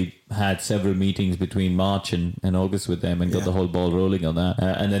already had several meetings between March and August with them and got the whole ball rolling on that.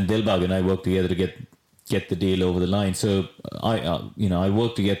 And then Dilbagh and I worked together to get the deal over the line. So I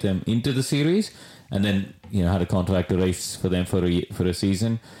worked to get them into the series, and then had a contract to race for them for a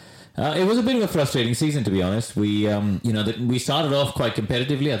season. It was a bit of a frustrating season, to be honest. We we started off quite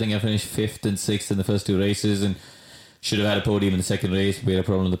competitively. I think I finished 5th and 6th in the first 2 races, and should have had a podium in the second race. We had a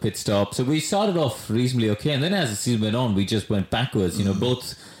problem with the pit stop, so we started off reasonably okay. And then as the season went on, we just went backwards.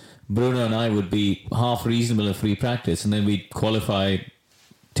 Both Bruno and I would be half reasonable in free practice, and then we'd qualify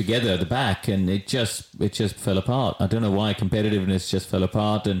together at the back, and it just fell apart. I don't know why competitiveness just fell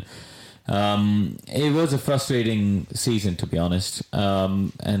apart, and it was a frustrating season, to be honest.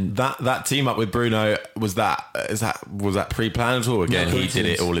 And that team up with Bruno, was that pre-planned at all? Again, he did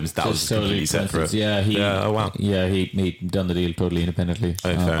it all himself. That was completely separate. He'd done the deal totally independently.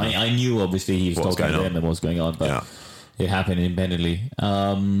 I knew obviously he was talking to them and what was going on, but it happened independently.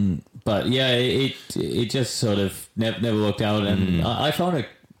 But it just sort of never worked out, and I found it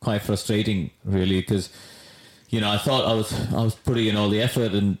quite frustrating, really, because I thought I was putting in all the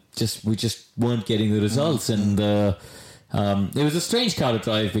effort, and we just weren't getting the results. And it was a strange car to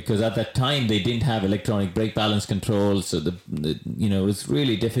drive, because at that time they didn't have electronic brake balance control, so it was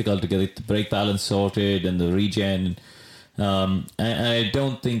really difficult to get the brake balance sorted and the regen. And I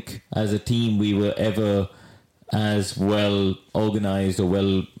don't think as a team we were ever as well organised or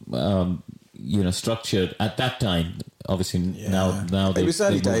well structured at that time. Obviously now it was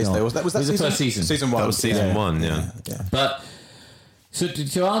early days though. Was that the first season? Season 1. That was season 1. Yeah. But so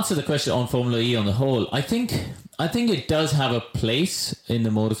to answer the question on Formula E on the whole, I think it does have a place in the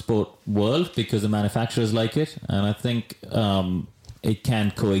motorsport world because the manufacturers like it, and I think it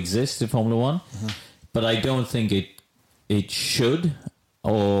can coexist in Formula One. But I don't think it should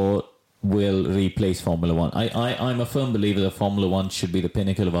or will replace Formula One. I'm a firm believer that Formula One should be the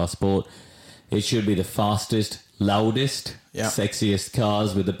pinnacle of our sport. It should be the fastest, loudest, sexiest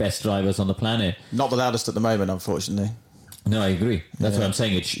cars with the best drivers on the planet. Not the loudest at the moment, unfortunately. No, I agree. That's what I'm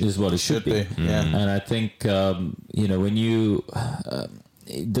saying. It is what it should be. Yeah. And I think, when you...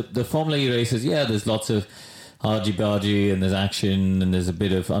 the Formula E races, there's lots of argy-bargy and there's action and there's a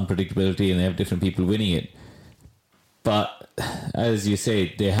bit of unpredictability and they have different people winning it. But as you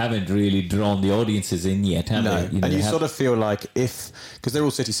say, they haven't really drawn the audiences in yet, have they? And you sort of feel like because they're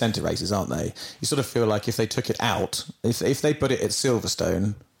all city centre races, aren't they? You sort of feel like if they took it out, if they put it at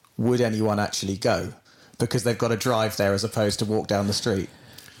Silverstone, would anyone actually go? Because they've got to drive there as opposed to walk down the street.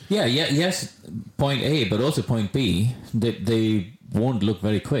 Yes, point A, but also point B, they won't look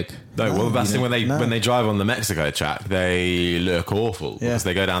very quick. No, well, that's the thing when they drive on the Mexico track, they look awful because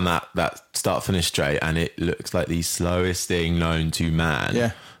they go down that start-finish straight and it looks like the slowest thing known to man.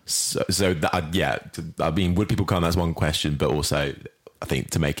 Yeah. So I mean, would people come? That's one question, but also I think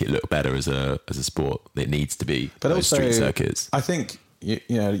to make it look better as a sport, it needs to be those street circuits. I think you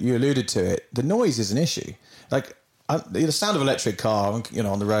alluded to it. The noise is an issue. Like, the sound of an electric car,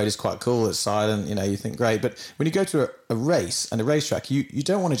 on the road is quite cool. It's silent, you think great. But when you go to a race and a racetrack, you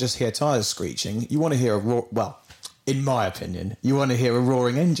don't want to just hear tyres screeching. You want to hear a roar. Well, in my opinion, you want to hear a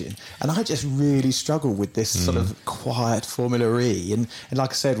roaring engine. And I just really struggle with this sort of quiet Formula E. And like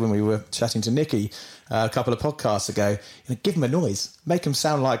I said, when we were chatting to Nikki a couple of podcasts ago, give them a noise, make them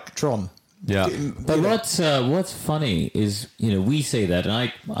sound like Tron. Yeah. But what's funny is, we say that,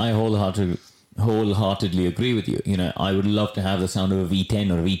 and I wholeheartedly agree with you. I would love to have the sound of a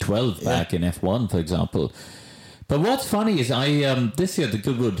V10 or a V12 back in F1, for example. But what's funny is this year at the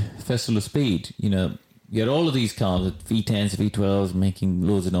Goodwood Festival of Speed, you had all of these cars with V10s, V12s making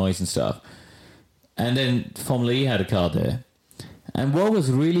loads of noise and stuff. And then Formula E had a car there. And what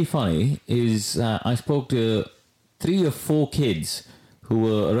was really funny is I spoke to 3 or 4 kids who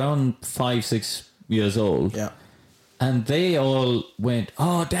were around 5-6 years old. Yeah. And they all went,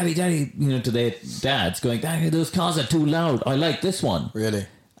 "Oh, daddy," to their dads, going, "Daddy, those cars are too loud. I like this one." Really?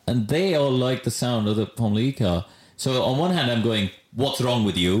 And they all like the sound of the Formula E car. So on one hand, I'm going, "What's wrong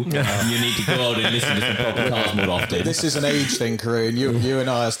with you? You need to go out and listen to some proper cars more often." This is an age thing, Karun. You and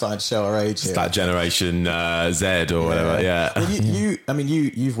I are starting to show our age here. It's that generation Z or whatever. Yeah. Well,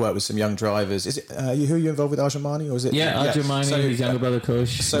 you've worked with some young drivers. Is it who are you involved with, Arjumani, or is it? Yeah, Arjumani, his younger brother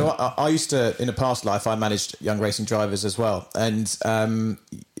Kush. So I used to, in a past life, I managed young racing drivers as well, and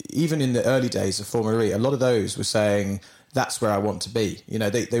even in the early days of Formula E, a lot of those were saying, that's where I want to be. You know,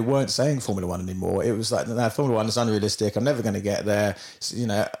 they weren't saying Formula One anymore. It was like, no, Formula One is unrealistic. I'm never going to get there. So, you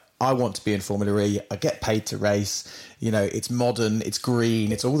know, I want to be in Formula E. I get paid to race. You know, it's modern, it's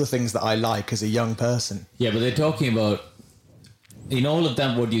green, it's all the things that I like as a young person. Yeah, but they're talking about, in all of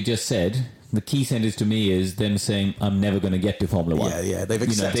that, what you just said, the key sentence to me is them saying, I'm never going to get to Formula One. Yeah, they've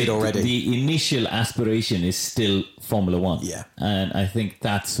accepted already. The initial aspiration is still Formula One. Yeah. And I think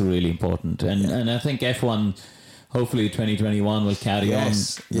that's really important. And I think F1, hopefully 2021 will carry on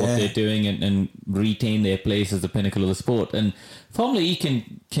what they're doing and retain their place as the pinnacle of the sport. And Formula E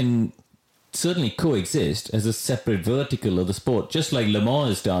can certainly coexist as a separate vertical of the sport, just like Le Mans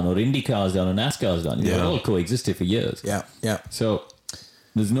has done, or IndyCar has done, or NASCAR has done. They've all coexisted for years. Yeah. So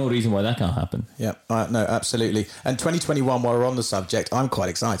there's no reason why that can't happen. Yeah, no, absolutely. And 2021, while we're on the subject, I'm quite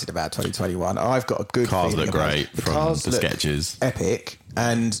excited about 2021. I've got a good cars feeling look great the from cars the sketches. Epic,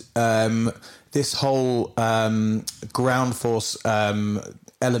 and this whole ground force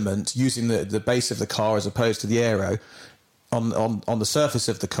element, using the base of the car as opposed to the aero on the surface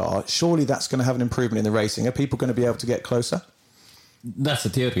of the car, surely that's going to have an improvement in the racing. Are people going to be able to get closer? That's the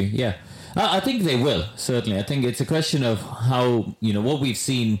theory, yeah. I think they will, certainly. I think it's a question of how, you know, what we've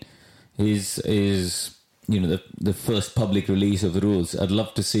seen is you know, the first public release of the rules. I'd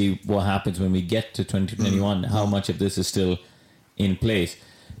love to see what happens when we get to 2021, how much of this is still in place.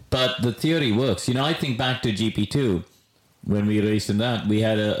 But the theory works. You know, I think back to GP2, when we raced in that, we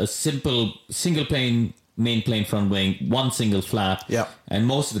had a simple single plane, main plane front wing, one single flap, and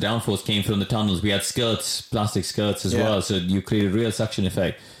most of the downforce came from the tunnels. We had skirts, plastic skirts as well, so you created real suction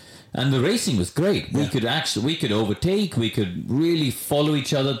effect. And the racing was great. We could overtake, we could really follow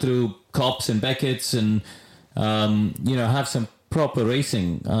each other through Copse and Beckett's, and you know, have some proper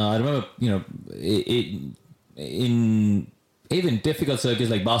racing. I remember, you know, in even difficult circuits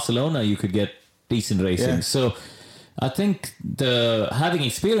like Barcelona, you could get decent racing. So I think having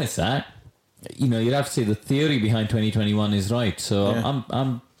experienced that, you know, you'd have to say the theory behind 2021 is right. So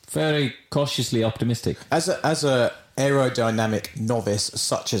I'm very cautiously optimistic. As a aerodynamic novice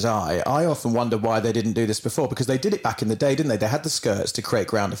such as I often wonder why they didn't do this before, because they did it back in the day, didn't they? They had the skirts to create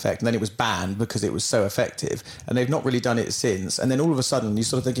ground effect, and then it was banned because it was so effective, and they've not really done it since. And then all of a sudden you're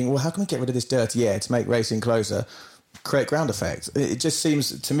sort of thinking, well, how can we get rid of this dirty air to make racing closer, create ground effect? It just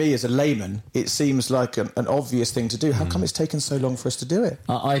seems to me, as a layman, it seems like an obvious thing to do. How come it's taken so long for us to do it?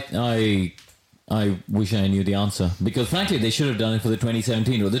 I wish I knew the answer, because frankly they should have done it for the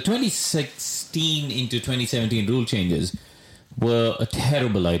 2017 rule. The 2016 into 2017 rule changes were a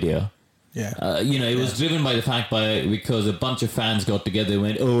terrible idea. You know, it was driven by the fact because a bunch of fans got together and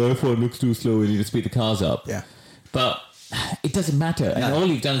went, oh, F1 looks too slow, we need to speed the cars up. But it doesn't matter, and all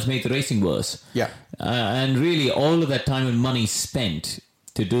you've done is make the racing worse. And really all of that time and money spent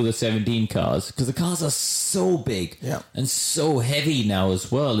to do the 17 cars, because the cars are so big and so heavy now as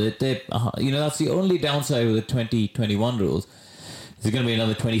well. You know, that's the only downside of the 2021 rules. There's going to be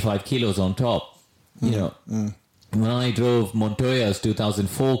another 25 kilos on top. You know, when I drove Montoya's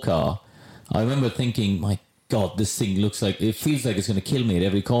 2004 car, I remember thinking, my God, this thing it feels like it's going to kill me at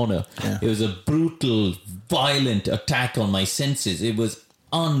every corner. It was a brutal, violent attack on my senses. It was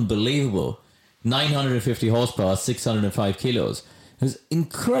unbelievable. 950 horsepower, 605 kilos. It was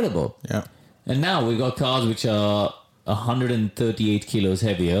incredible. And now we've got cars which are 138 kilos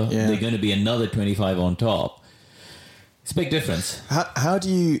heavier. They're going to be another 25 on top. It's a big difference. How do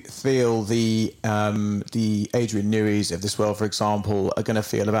you feel the Adrian Newey's of this world, for example, are going to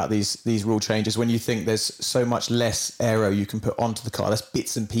feel about these rule changes, when you think there's so much less aero you can put onto the car, less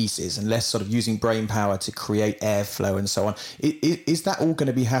bits and pieces, and less sort of using brain power to create airflow and so on? Is that all going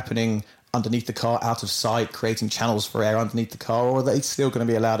to be happening underneath the car, out of sight, creating channels for air underneath the car, or are they still going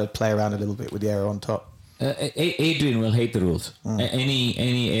to be allowed to play around a little bit with the aero on top? Adrian will hate the rules.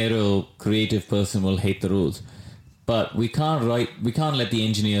 Any aero creative person will hate the rules, but we can't let the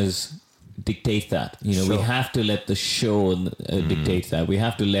engineers dictate that. You know, we have to let the show dictate that. We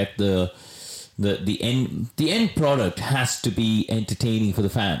have to let the end product has to be entertaining for the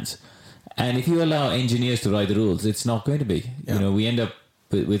fans. And if you allow engineers to write the rules, it's not going to be. You know, we end up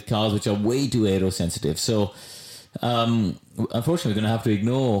with cars which are way too aerosensitive. So, unfortunately, we're going to have to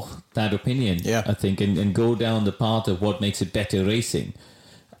ignore that opinion, I think, and go down the path of what makes it better racing.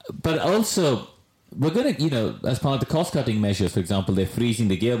 But also, we're going to, you know, as part of the cost-cutting measures, for example, they're freezing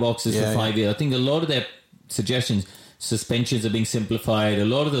the gearboxes for 5 years. I think a lot of their suggestions, suspensions are being simplified, a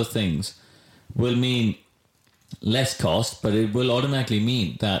lot of those things will mean less cost, but it will automatically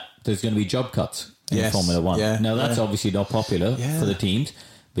mean that there's going to be job cuts in Formula One. Now, that's obviously not popular for the teams,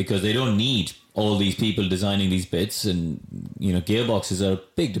 because they don't need all these people designing these bits, and, you know, gearboxes are a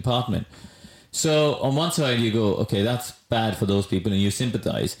big department. So on one side you go, okay, that's bad for those people, and you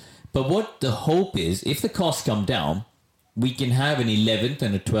sympathise. But what the hope is, if the costs come down, we can have an 11th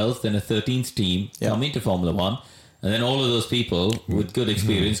and a 12th and a 13th team come into Formula One, and then all of those people with good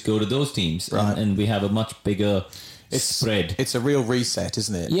experience go to those teams, and we have a much bigger spread. It's a real reset,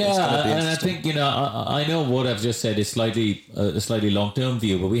 isn't it? Yeah, and I think, I know what I've just said is slightly a slightly long-term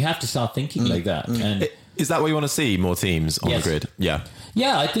view, but we have to start thinking like that. And is that what you want to see, more teams on the grid? Yeah.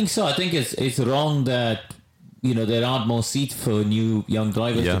 Yeah, I think so. I think it's wrong that there aren't more seats for new young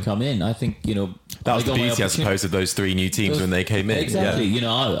drivers to come in. I think, that was the beauty, I suppose, of those 3 new teams when they came in. Exactly. Yeah.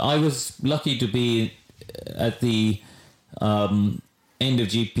 I was lucky to be at the end of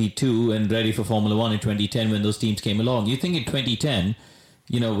GP2 and ready for Formula 1 in 2010 when those teams came along. You think in 2010,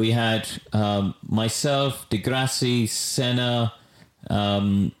 we had myself, De Grassi, Senna,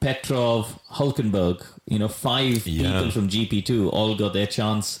 Petrov, Hulkenberg, 5 people from GP2 all got their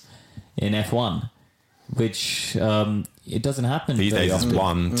chance in F1. Which it doesn't happen these days. It's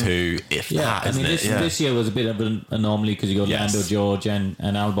 1, 2, if that. I mean, this year was a bit of an anomaly because you got Lando, George, and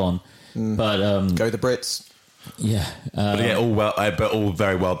Albon. But go the Brits. Yeah, but all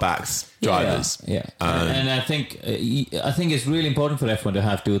very well backed drivers. Yeah. And I think it's really important for F1 to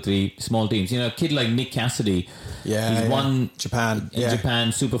have 2 or 3 small teams. A kid like Nick Cassidy, he's won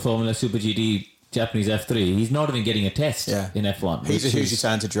Japan Super Formula, Super GT, Japanese F3. He's not even getting a test in F1. He's a hugely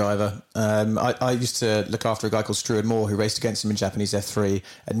talented driver. I used to look after a guy called Struan Moore who raced against him in Japanese F3,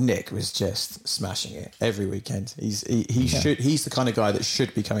 and Nick was just smashing it every weekend. He's the kind of guy that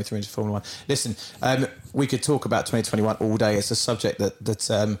should be coming through into Formula 1. Listen, we could talk about 2021 all day. It's a subject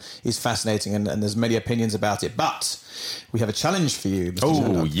that is fascinating, and there's many opinions about it. But we have a challenge for you, Mr.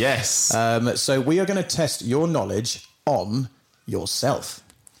 Chandhok. Yes. So we are going to test your knowledge on yourself.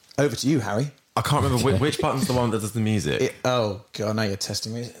 Over to you, Harry. I can't remember which button's the one that does the music. Oh, God, now you're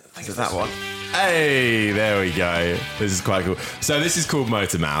testing me. I think it's that one. Hey, there we go. This is quite cool. So this is called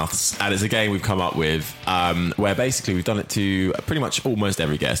Motor Mouths, and it's a game we've come up with where basically we've done it to pretty much almost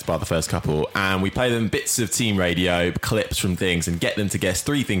every guest, bar the first couple, and we play them bits of team radio, clips from things, and get them to guess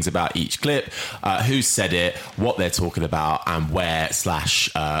 3 things about each clip, who said it, what they're talking about, and where /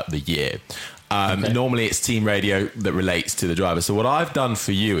 the year. Normally it's team radio that relates to the driver. So what I've done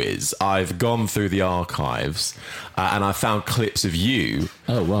for you is I've gone through the archives and I found clips of you.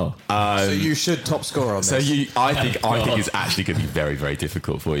 Oh, wow. So you should top score on this. So I think it's actually going to be very, very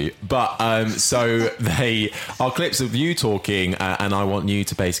difficult for you. But so they are clips of you talking and I want you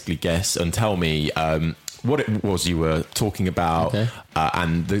to basically guess and tell me what it was you were talking about,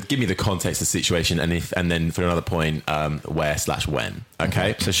 and give me the context of the situation, and then for another point, where / when.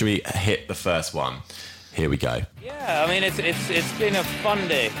 Okay, so should we hit the first one? Here we go. Yeah, I mean it's been a fun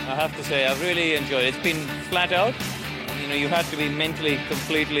day. I have to say, I've really enjoyed it. It's been flat out. You had to be mentally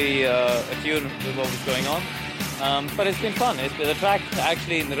completely attuned with what was going on. But it's been fun. The track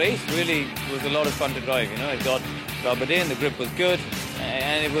actually in the race really was a lot of fun to drive. It got rubbered in, the grip was good,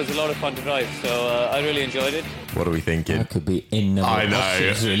 and it was a lot of fun to drive. So I really enjoyed it. What are we thinking? That could be in no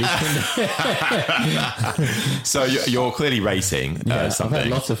options, really. So you're clearly racing something. I've had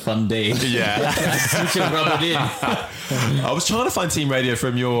lots of fun days. Yeah. Rubbered in. I was trying to find team radio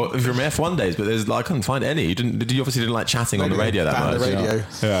from F1 days, but I couldn't find any. You obviously didn't like chatting on the radio that much. The radio.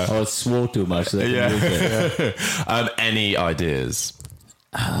 Yeah. I swore too much. So any ideas?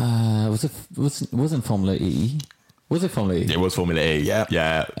 Wasn't Formula E? Was it Formula E? It was Formula E.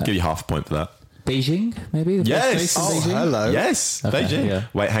 Yeah. Give you half a point for that. Beijing, maybe? Yes. Hello. Yes. Okay, Beijing. Yeah.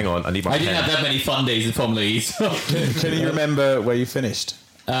 Wait, hang on. I didn't have that many fun days in Formula E. So. Can you remember where you finished?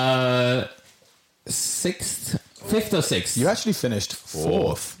 5th or 6th. You actually finished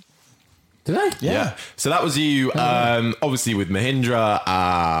 4th. Did I? Yeah. So that was you, obviously with Mahindra,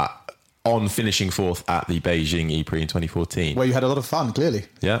 on finishing 4th at the Beijing E-Prix in 2014. Where you had a lot of fun, clearly.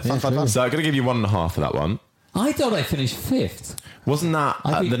 Yeah. Fun. So I'm going to give you 1.5 for that one. I thought I finished 5th. Wasn't that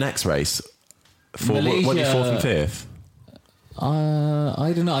the next race? Malaysia, what, 4th and 5th?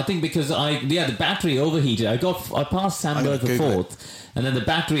 I don't know. I think because the battery overheated. I passed Sandberg for 4th, and then the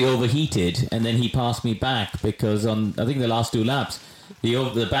battery overheated, and then he passed me back because on I think the last 2 laps,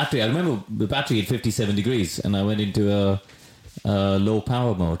 the battery. I remember the battery at 57 degrees, and I went into a low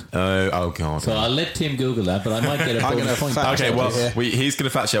power mode. Oh God! So I'll let Tim Google that, but I might get a bonus point. Okay, well, he's going to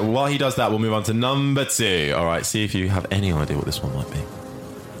fact check. While he does that, we'll move on to number 2. All right, see if you have any idea what this one might be.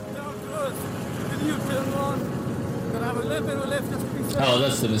 Oh,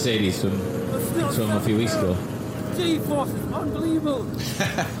 that's the Mercedes from a few weeks ago. G-force is unbelievable.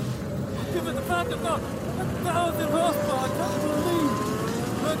 Given the fact I've got 1,000 horsepower, I can't believe.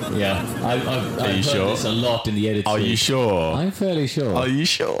 Yeah, I've heard sure? this a lot in the edit. Are you sure? I'm fairly sure. Are you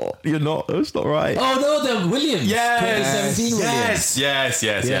sure? You're not. That's not right. Oh no, the Williams. Yes. 2017 Williams. Yes.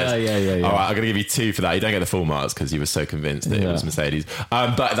 Yeah. All right, I'm going to give you 2 for that. You don't get the full marks because you were so convinced that it was Mercedes.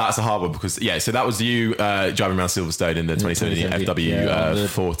 But that's a hard one because, so that was you driving around Silverstone in the 2017 FW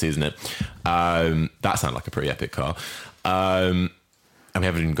 40, isn't it? That sounded like a pretty epic car. And we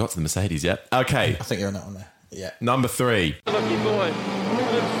haven't even got to the Mercedes yet. Okay. I think you're on that one there. Yeah. Number 3. Lucky boy.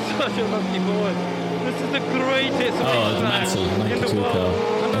 I'm such a lucky boy. This is the greatest Oh, the Mansell in the 92 world. car.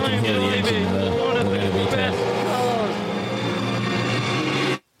 And I can hear the engine one of the the best cars.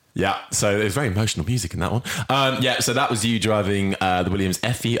 Yeah, so there's very emotional music in that one. So that was you driving the Williams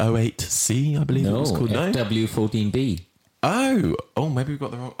FE08C, I believe it was called. No, FW14B. Oh, maybe we've got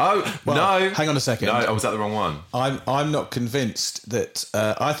the wrong. Oh, Well, no. hang on a second. No, was that the wrong one? I'm not convinced that.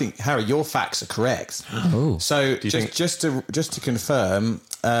 I think, Harry, your facts are correct. Oh. So think- just to confirm,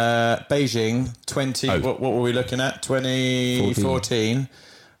 Beijing 20. Oh. What were we looking at? 2014,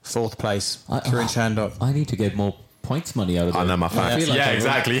 4th place. Karun Chandhok. I need to get more points money out of it. I know my facts. feel like I will.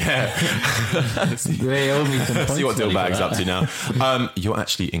 Exactly. Yeah. They owe me some points. See what money for Dillbag's that. up to now. You're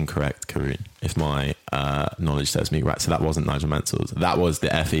actually incorrect, Karun, if my knowledge serves me right. So that wasn't Nigel Mansell's. That was the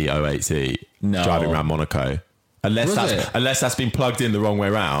FE08C No. driving around Monaco. Was it? Unless that's been plugged in the wrong way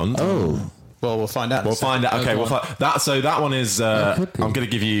round. Oh. Well, we'll find out. We'll find out. Okay, go we'll find that. So that one is. could be. I'm going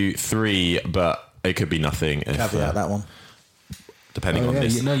to give you 3, but it could be nothing. If, Caveat that one. depending on Yeah,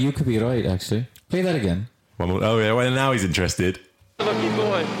 this. you could be right, actually. Play that again. One more. Oh yeah. Well, now he's interested. Lucky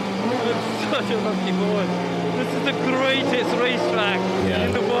boy. I'm such a lucky boy. This is the greatest racetrack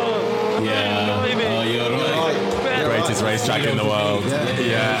in the world. Yeah. Oh, you're right. Greatest racetrack in the world.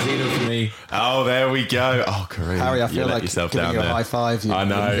 Yeah. 0 for me. Oh, there we go. Oh, Karun. Harry, I you feel let like yourself giving down you a there. high five. I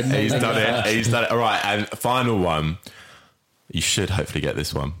know. He's done it. He's done it. All right. And final one. You should hopefully get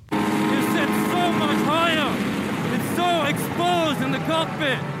this one. You sit so much higher. It's so exposed in the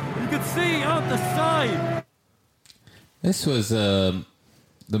cockpit. You could see out the side. This was the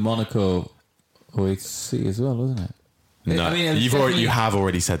Monaco OHC as well, wasn't it? No, I mean, it's you have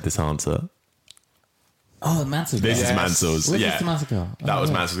already said this answer. Oh, Mansell. This is Mansell's. Was Yeah, this the Mansell car? that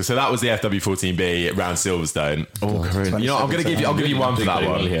was Mansell's. So that was the FW14B around Silverstone. Oh, Karun. You know, I'm going to give you. I'll give you one for that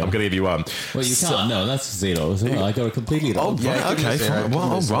one. I'm going to give you one. Well, you can't. No, that's 0 as well. I got it completely wrong. Oh, right, okay. zero. Fine. Well,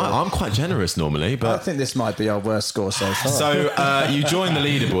 all right. I'm quite generous normally, I but. think this might be our worst score so far. So you join the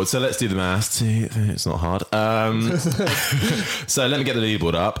leaderboard. So let's do the maths. It's not hard. So let me get the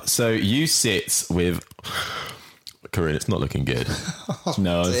leaderboard up. So you sit with. Karun, it's not looking good.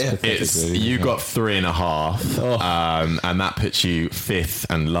 No, it's pathetic, really. You got 3.5, and that puts you 5th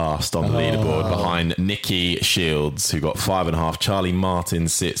and last on the leaderboard behind Nikki Shields, who got 5.5. Charlie Martin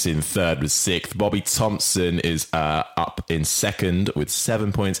sits in 3rd with 6th. Bobby Thompson is up in 2nd with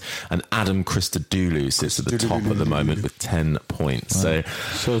 7 points, and Adam Christodoulou sits at the top at the moment with 10 points. So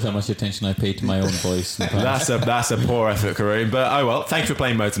shows how much attention I pay to my own voice. in the past. that's a poor effort, Karun. But oh well. Thank you for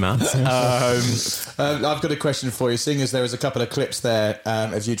playing Motormouth. I've got a question for you. Seeing as there was a couple of clips there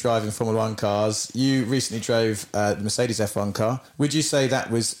of you driving Formula One cars, you recently drove the Mercedes F1 car. Would you say that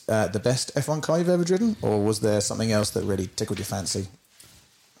was the best F1 car you've ever driven, or was there something else that really tickled your fancy?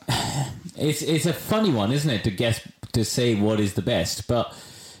 It's a funny one, isn't it, to say what is the best? But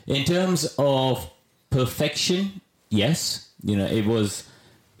in terms of perfection, yes, it was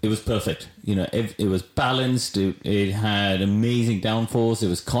perfect. It was balanced. It had amazing downforce. It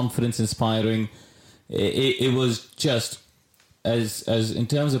was confidence inspiring. It was just as in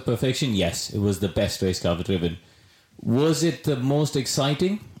terms of perfection, yes, it was the best race car I've driven. Was it the most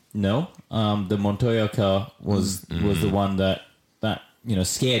exciting? No. The Montoya car was the one that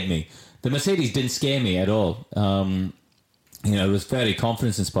scared me. The Mercedes didn't scare me at all. It was very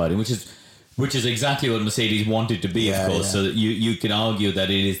confidence inspiring, which is exactly what Mercedes wanted to be, of course. Yeah. So that you can argue that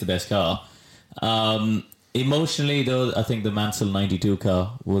it is the best car. Emotionally, though, I think the Mansell 92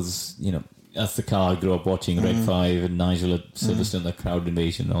 car was, that's the car I grew up watching, Red 5 and Nigel at Silverstone, the crowd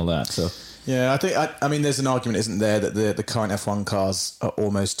invasion and all that. So yeah, I mean, there's an argument, isn't there, that the current F1 cars are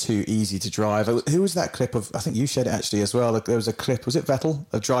almost too easy to drive. Who was that clip of? I think you shared it actually as well. There was a clip, was it Vettel,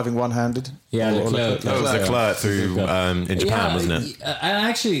 of driving one-handed? Yeah, Leclerc. That was Leclerc through in Japan, wasn't it? And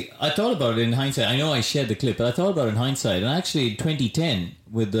actually, I thought about it in hindsight. I know I shared the clip, but I thought about it in hindsight. And actually, in 2010,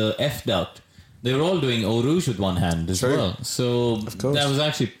 with the F-Duct, they were all doing Eau Rouge with one hand as well. So that was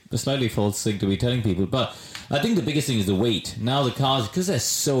actually a slightly false thing to be telling people. But I think the biggest thing is the weight. Now the cars, because they're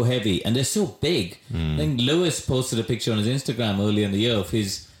so heavy and they're so big. I think Lewis posted a picture on his Instagram earlier in the year of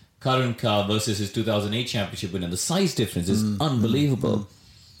his current car versus his 2008 championship win. And the size difference is unbelievable.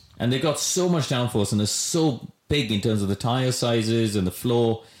 And they got so much downforce and they're so big in terms of the tyre sizes and the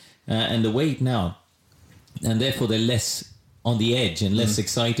floor and the weight now. And therefore they're less on the edge and less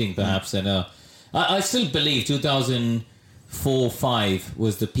exciting perhaps than I still believe 2004-05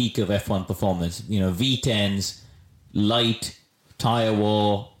 was the peak of F1 performance. You know, V10s, light, tyre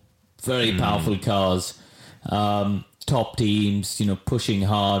war, very powerful cars, top teams, you know, pushing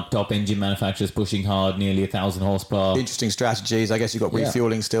hard, top engine manufacturers pushing hard, nearly 1,000 horsepower. Interesting strategies. I guess you've got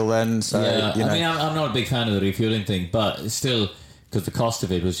refueling still then. So, you know. I mean, I'm not a big fan of the refueling thing, but still, because the cost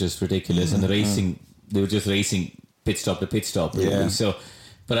of it was just ridiculous, and the racing, they were just racing pit stop to pit stop, really. Yeah. So,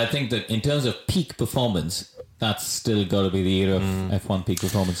 but I think that in terms of peak performance, that's still got to be the era of F1 peak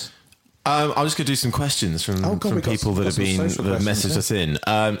performance. I'm just going to do some questions from people that have messaged us in.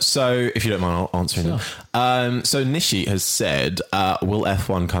 So, if you don't mind answering them. So, Nishi has said, will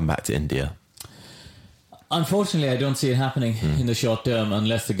F1 come back to India? Unfortunately, I don't see it happening in the short term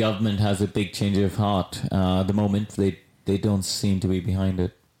unless the government has a big change of heart. At the moment, they don't seem to be behind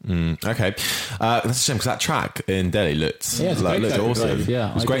it. Okay. That's a shame because that track in Delhi looked awesome.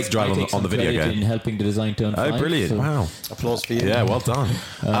 Yeah, it was great to drive on the video game. In helping to design Turn 5. Oh, brilliant. So. Wow. Applause for you. Yeah, well done.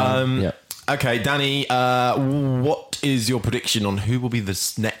 Okay, Danny, what is your prediction on who will be the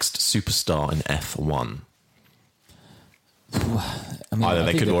next superstar in F1? I mean, either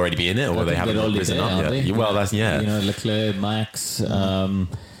they could already be in it or they haven't risen up yet. Well, that's, You know, Leclerc, Max...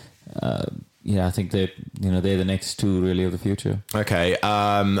 I think they're the next two really of the future. Okay,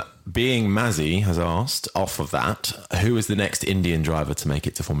 being Mazzy has asked, off of that, who is the next Indian driver to make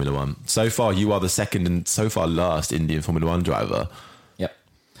it to Formula One? So far, you are the second and so far last Indian Formula One driver. Yep.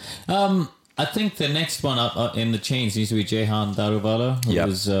 I think the next one up in the chain seems to be Jehan Daruvala, who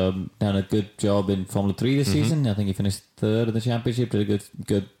has done a good job in Formula 3 this season. I think he finished third in the championship, did a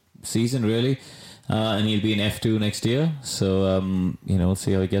good season, really. And he'll be in F2 next year. So, we'll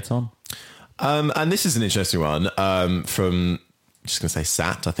see how he gets on. And this is an interesting one from, just going to say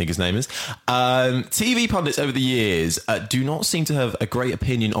Sat, I think his name is. TV pundits over the years do not seem to have a great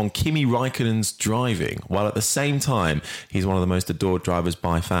opinion on Kimi Raikkonen's driving, while at the same time, he's one of the most adored drivers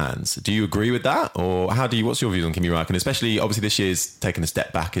by fans. Do you agree with that? Or what's your views on Kimi Raikkonen? Especially, obviously, this year's taken a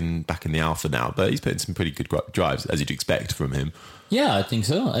step back in the Alpha now, but he's putting some pretty good drives, as you'd expect from him. Yeah, I think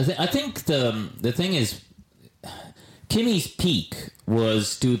so. I think the thing is, Kimi's peak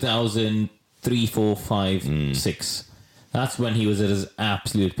was 2003, 4, 5, 6. That's when he was at his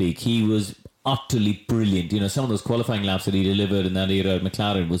absolute peak. He was utterly brilliant. You know, some of those qualifying laps that he delivered in that era at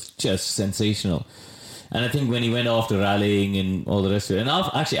McLaren was just sensational. And I think when he went off to rallying and all the rest of it, and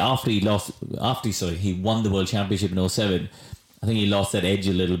after he won the World Championship in 07, I think he lost that edge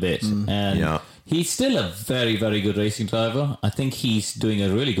a little bit. He's still a very, very good racing driver. I think he's doing a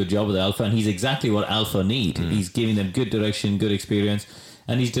really good job with Alpha, and he's exactly what Alpha need. He's giving them good direction, good experience,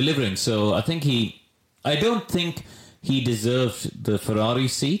 and he's delivering. So I don't think he deserved the Ferrari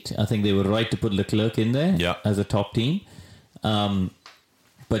seat. I think they were right to put Leclerc in there as a top team.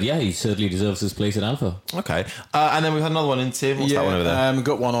 But yeah, he certainly deserves his place at Alpha. Okay. And then we've had another one in, Tim. What's that one over there? We've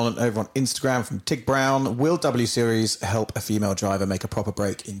got one over on Instagram from Tig Brown. Will W Series help a female driver make a proper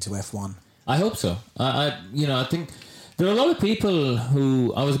break into F1? I hope so. I think there are a lot of people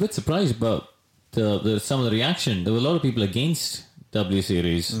who... I was a bit surprised about some of the reaction. There were a lot of people against W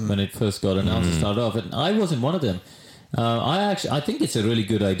Series when it first got announced to start off, and I wasn't one of them. I think it's a really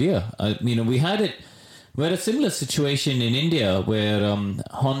good idea. We had a similar situation in India where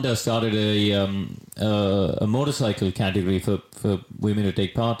Honda started a motorcycle category for women to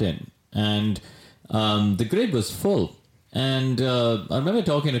take part in, and the grid was full. And I remember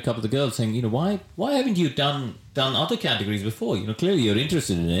talking to a couple of the girls saying, why haven't you done other categories before? Clearly you're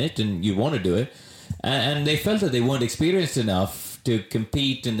interested in it and you want to do it, and they felt that they weren't experienced enough to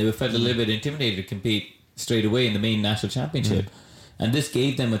compete, and they felt a little bit intimidated to compete straight away in the main national championship. And this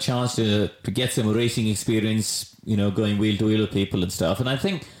gave them a chance to get some racing experience, going wheel to wheel with people and stuff. And I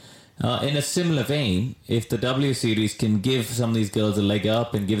think in a similar vein, if the W Series can give some of these girls a leg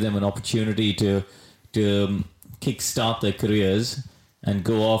up and give them an opportunity to kickstart their careers and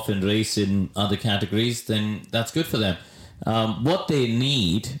go off and race in other categories, then that's good for them. What they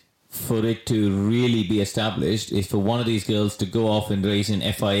need for it to really be established is for one of these girls to go off and race in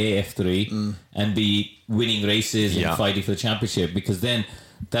FIA F3 and be winning races and fighting for the championship, because then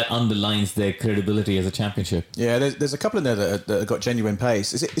that underlines their credibility as a championship. Yeah, there's a couple in there that have got genuine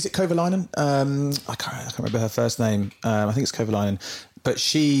pace. Is it Kovalainen? I can't remember her first name. I think it's Kovalainen. but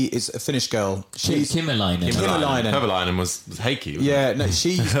she is a Finnish girl. She's Kymäläinen was Heikki. Yeah, no,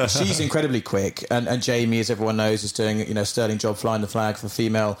 she's incredibly quick, and Jamie, as everyone knows, is doing a sterling job flying the flag for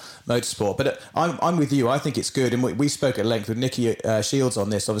female motorsport. But I'm with you. I think it's good, and we spoke at length with Nikki Shields on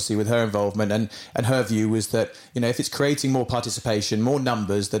this, obviously with her involvement, and her view was that if it's creating more participation, more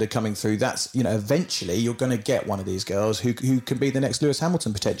numbers that are coming through, that's eventually you're going to get one of these girls who can be the next Lewis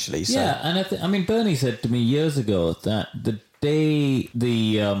Hamilton potentially. So. Yeah, and Bernie said to me years ago that the day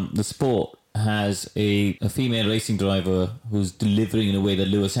the sport has a female racing driver who's delivering in a way that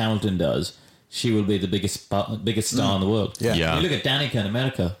Lewis Hamilton does, she will be the biggest star in the world. Yeah. You look at Danica in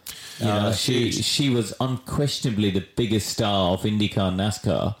America. She was unquestionably the biggest star of IndyCar and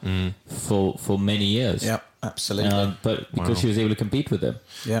NASCAR for many years. Yeah, absolutely. But because she was able to compete with them.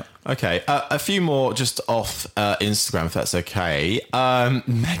 Yeah. Okay, a few more just off Instagram, if that's okay.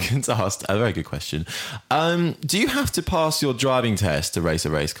 Megan's asked a very good question. Do you have to pass your driving test to race a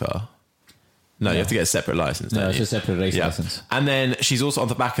race car? No, you have to get a separate license. No, it's a separate race license. And then she's also on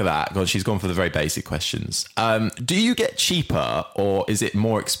the back of that. She's gone for the very basic questions. Do you get cheaper, or is it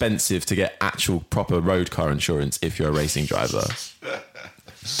more expensive to get actual proper road car insurance if you're a racing driver?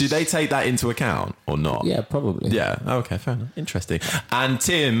 Do they take that into account or not? Yeah, probably. Yeah. Okay, fair enough. Interesting. And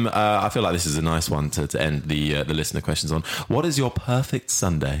Tim, I feel like this is a nice one to end the listener questions on. What is your perfect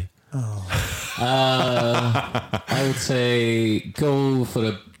Sunday? I would say go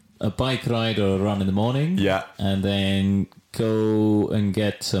for a bike ride or a run in the morning. Yeah. And then go and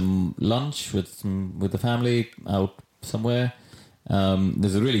get some lunch with the family out somewhere.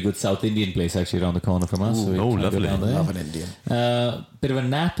 There's a really good South Indian place actually around the corner from us. So lovely. Love an Indian. Bit of a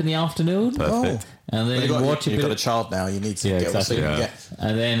nap in the afternoon. Perfect. And then you've got a child now. You need to get what you can get.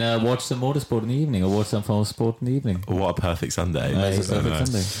 And then watch some motorsport in the evening, or watch some form of sport in the evening. What a perfect Sunday!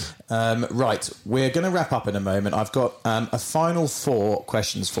 Sunday. Right, we're going to wrap up in a moment. I've got a final 4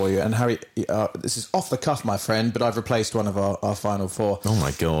 questions for you, and Harry, this is off the cuff, my friend, but I've replaced one of our final 4. Oh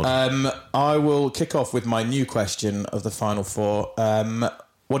my god! I will kick off with my new question of the final 4.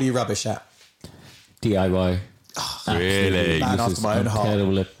 What are you rubbish at? DIY. Really? Man after my own heart.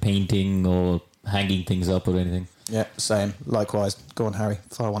 Terrible at painting or hanging things up or anything. Yeah, same. Likewise. Go on, Harry.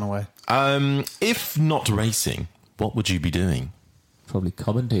 Fire one away. If not racing, what would you be doing? Probably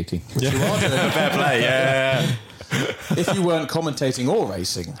commentating. Which you are doing. Fair play, yeah. If you weren't commentating or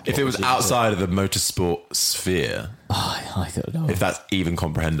racing. If it was outside of the motorsport sphere. I don't know. If that's even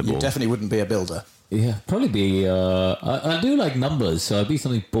comprehensible. You definitely wouldn't be a builder. Yeah, probably be... I do like numbers, so I'd be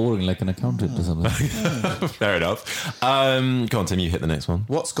something boring like an accountant or something. Fair enough. Go on, Tim, you hit the next one.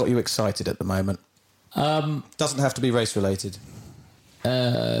 What's got you excited at the moment? Doesn't have to be race related.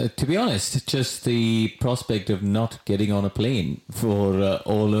 To be honest, just the prospect of not getting on a plane for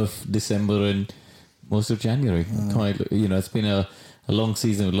all of December and most of January. It's been a long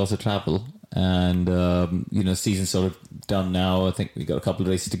season with lots of travel, and season's sort of done now. I think we've got a couple of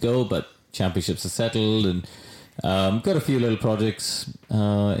races to go, but championships are settled, and got a few little projects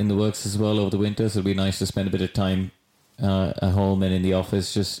in the works as well over the winter, so it'll be nice to spend a bit of time at home and in the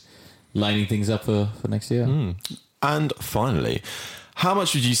office just lining things up for next year. And finally, how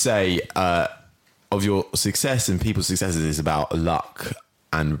much would you say of your success and people's successes is about luck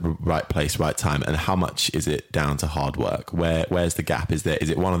and right place, right time, and how much is it down to hard work? Where's the gap? Is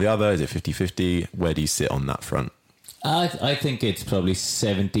it one or the other? Is it 50-50? Where do you sit on that front? I think it's probably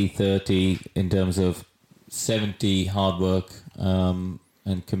 70-30 in terms of 70 hard work and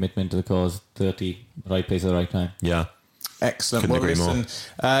commitment to the cause, 30 right place at the right time. Yeah. Excellent. Couldn't agree more.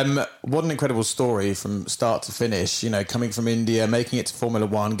 What an incredible story from start to finish. Coming from India, making it to Formula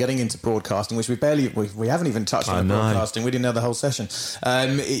One, getting into broadcasting, which we haven't even touched on broadcasting. We didn't know the whole session.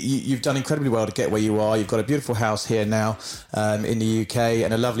 You've done incredibly well to get where you are. You've got a beautiful house here now in the UK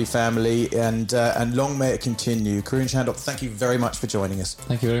and a lovely family, and long may it continue. Karun Chandhok, thank you very much for joining us.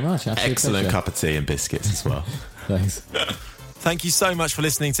 Thank you very much. Absolute Excellent pleasure. cup of tea and biscuits as well. Thanks. Thank you so much for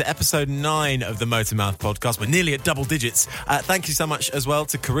listening to episode 9 of the Motormouth podcast. We're nearly at double digits. Thank you so much as well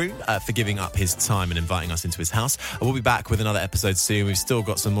to Karun for giving up his time and inviting us into his house. We'll be back with another episode soon. We've still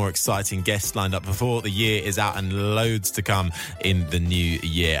got some more exciting guests lined up before the year is out, and loads to come in the new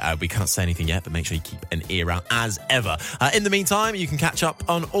year. We can't say anything yet, but make sure you keep an ear out as ever. In the meantime, you can catch up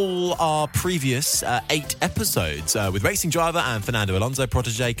on all our previous 8 episodes with racing driver and Fernando Alonso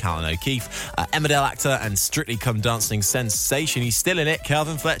protege Calvin O'Keefe, Emmerdale actor and Strictly Come Dancing sensation. He's still in it,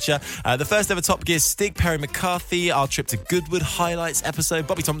 Calvin Fletcher. The first ever Top Gear Stig Perry McCarthy, our trip to Goodwood highlights episode,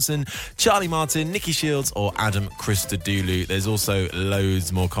 Bobby Thompson, Charlie Martin, Nikki Shields, or Adam Christodoulou. There's also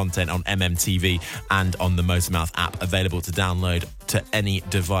loads more content on MMTV and on the Motormouth app available to download to any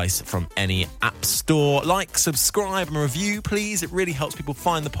device from any app store. Like, subscribe and review, please. It really helps people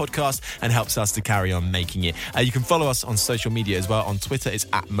find the podcast and helps us to carry on making it. You can follow us on social media as well. On Twitter, it's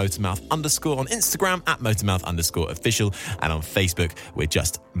 @motormouth_. On Instagram, @motormouth_official. And on Facebook, we're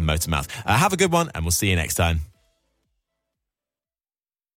just Motormouth. Have a good one, and we'll see you next time.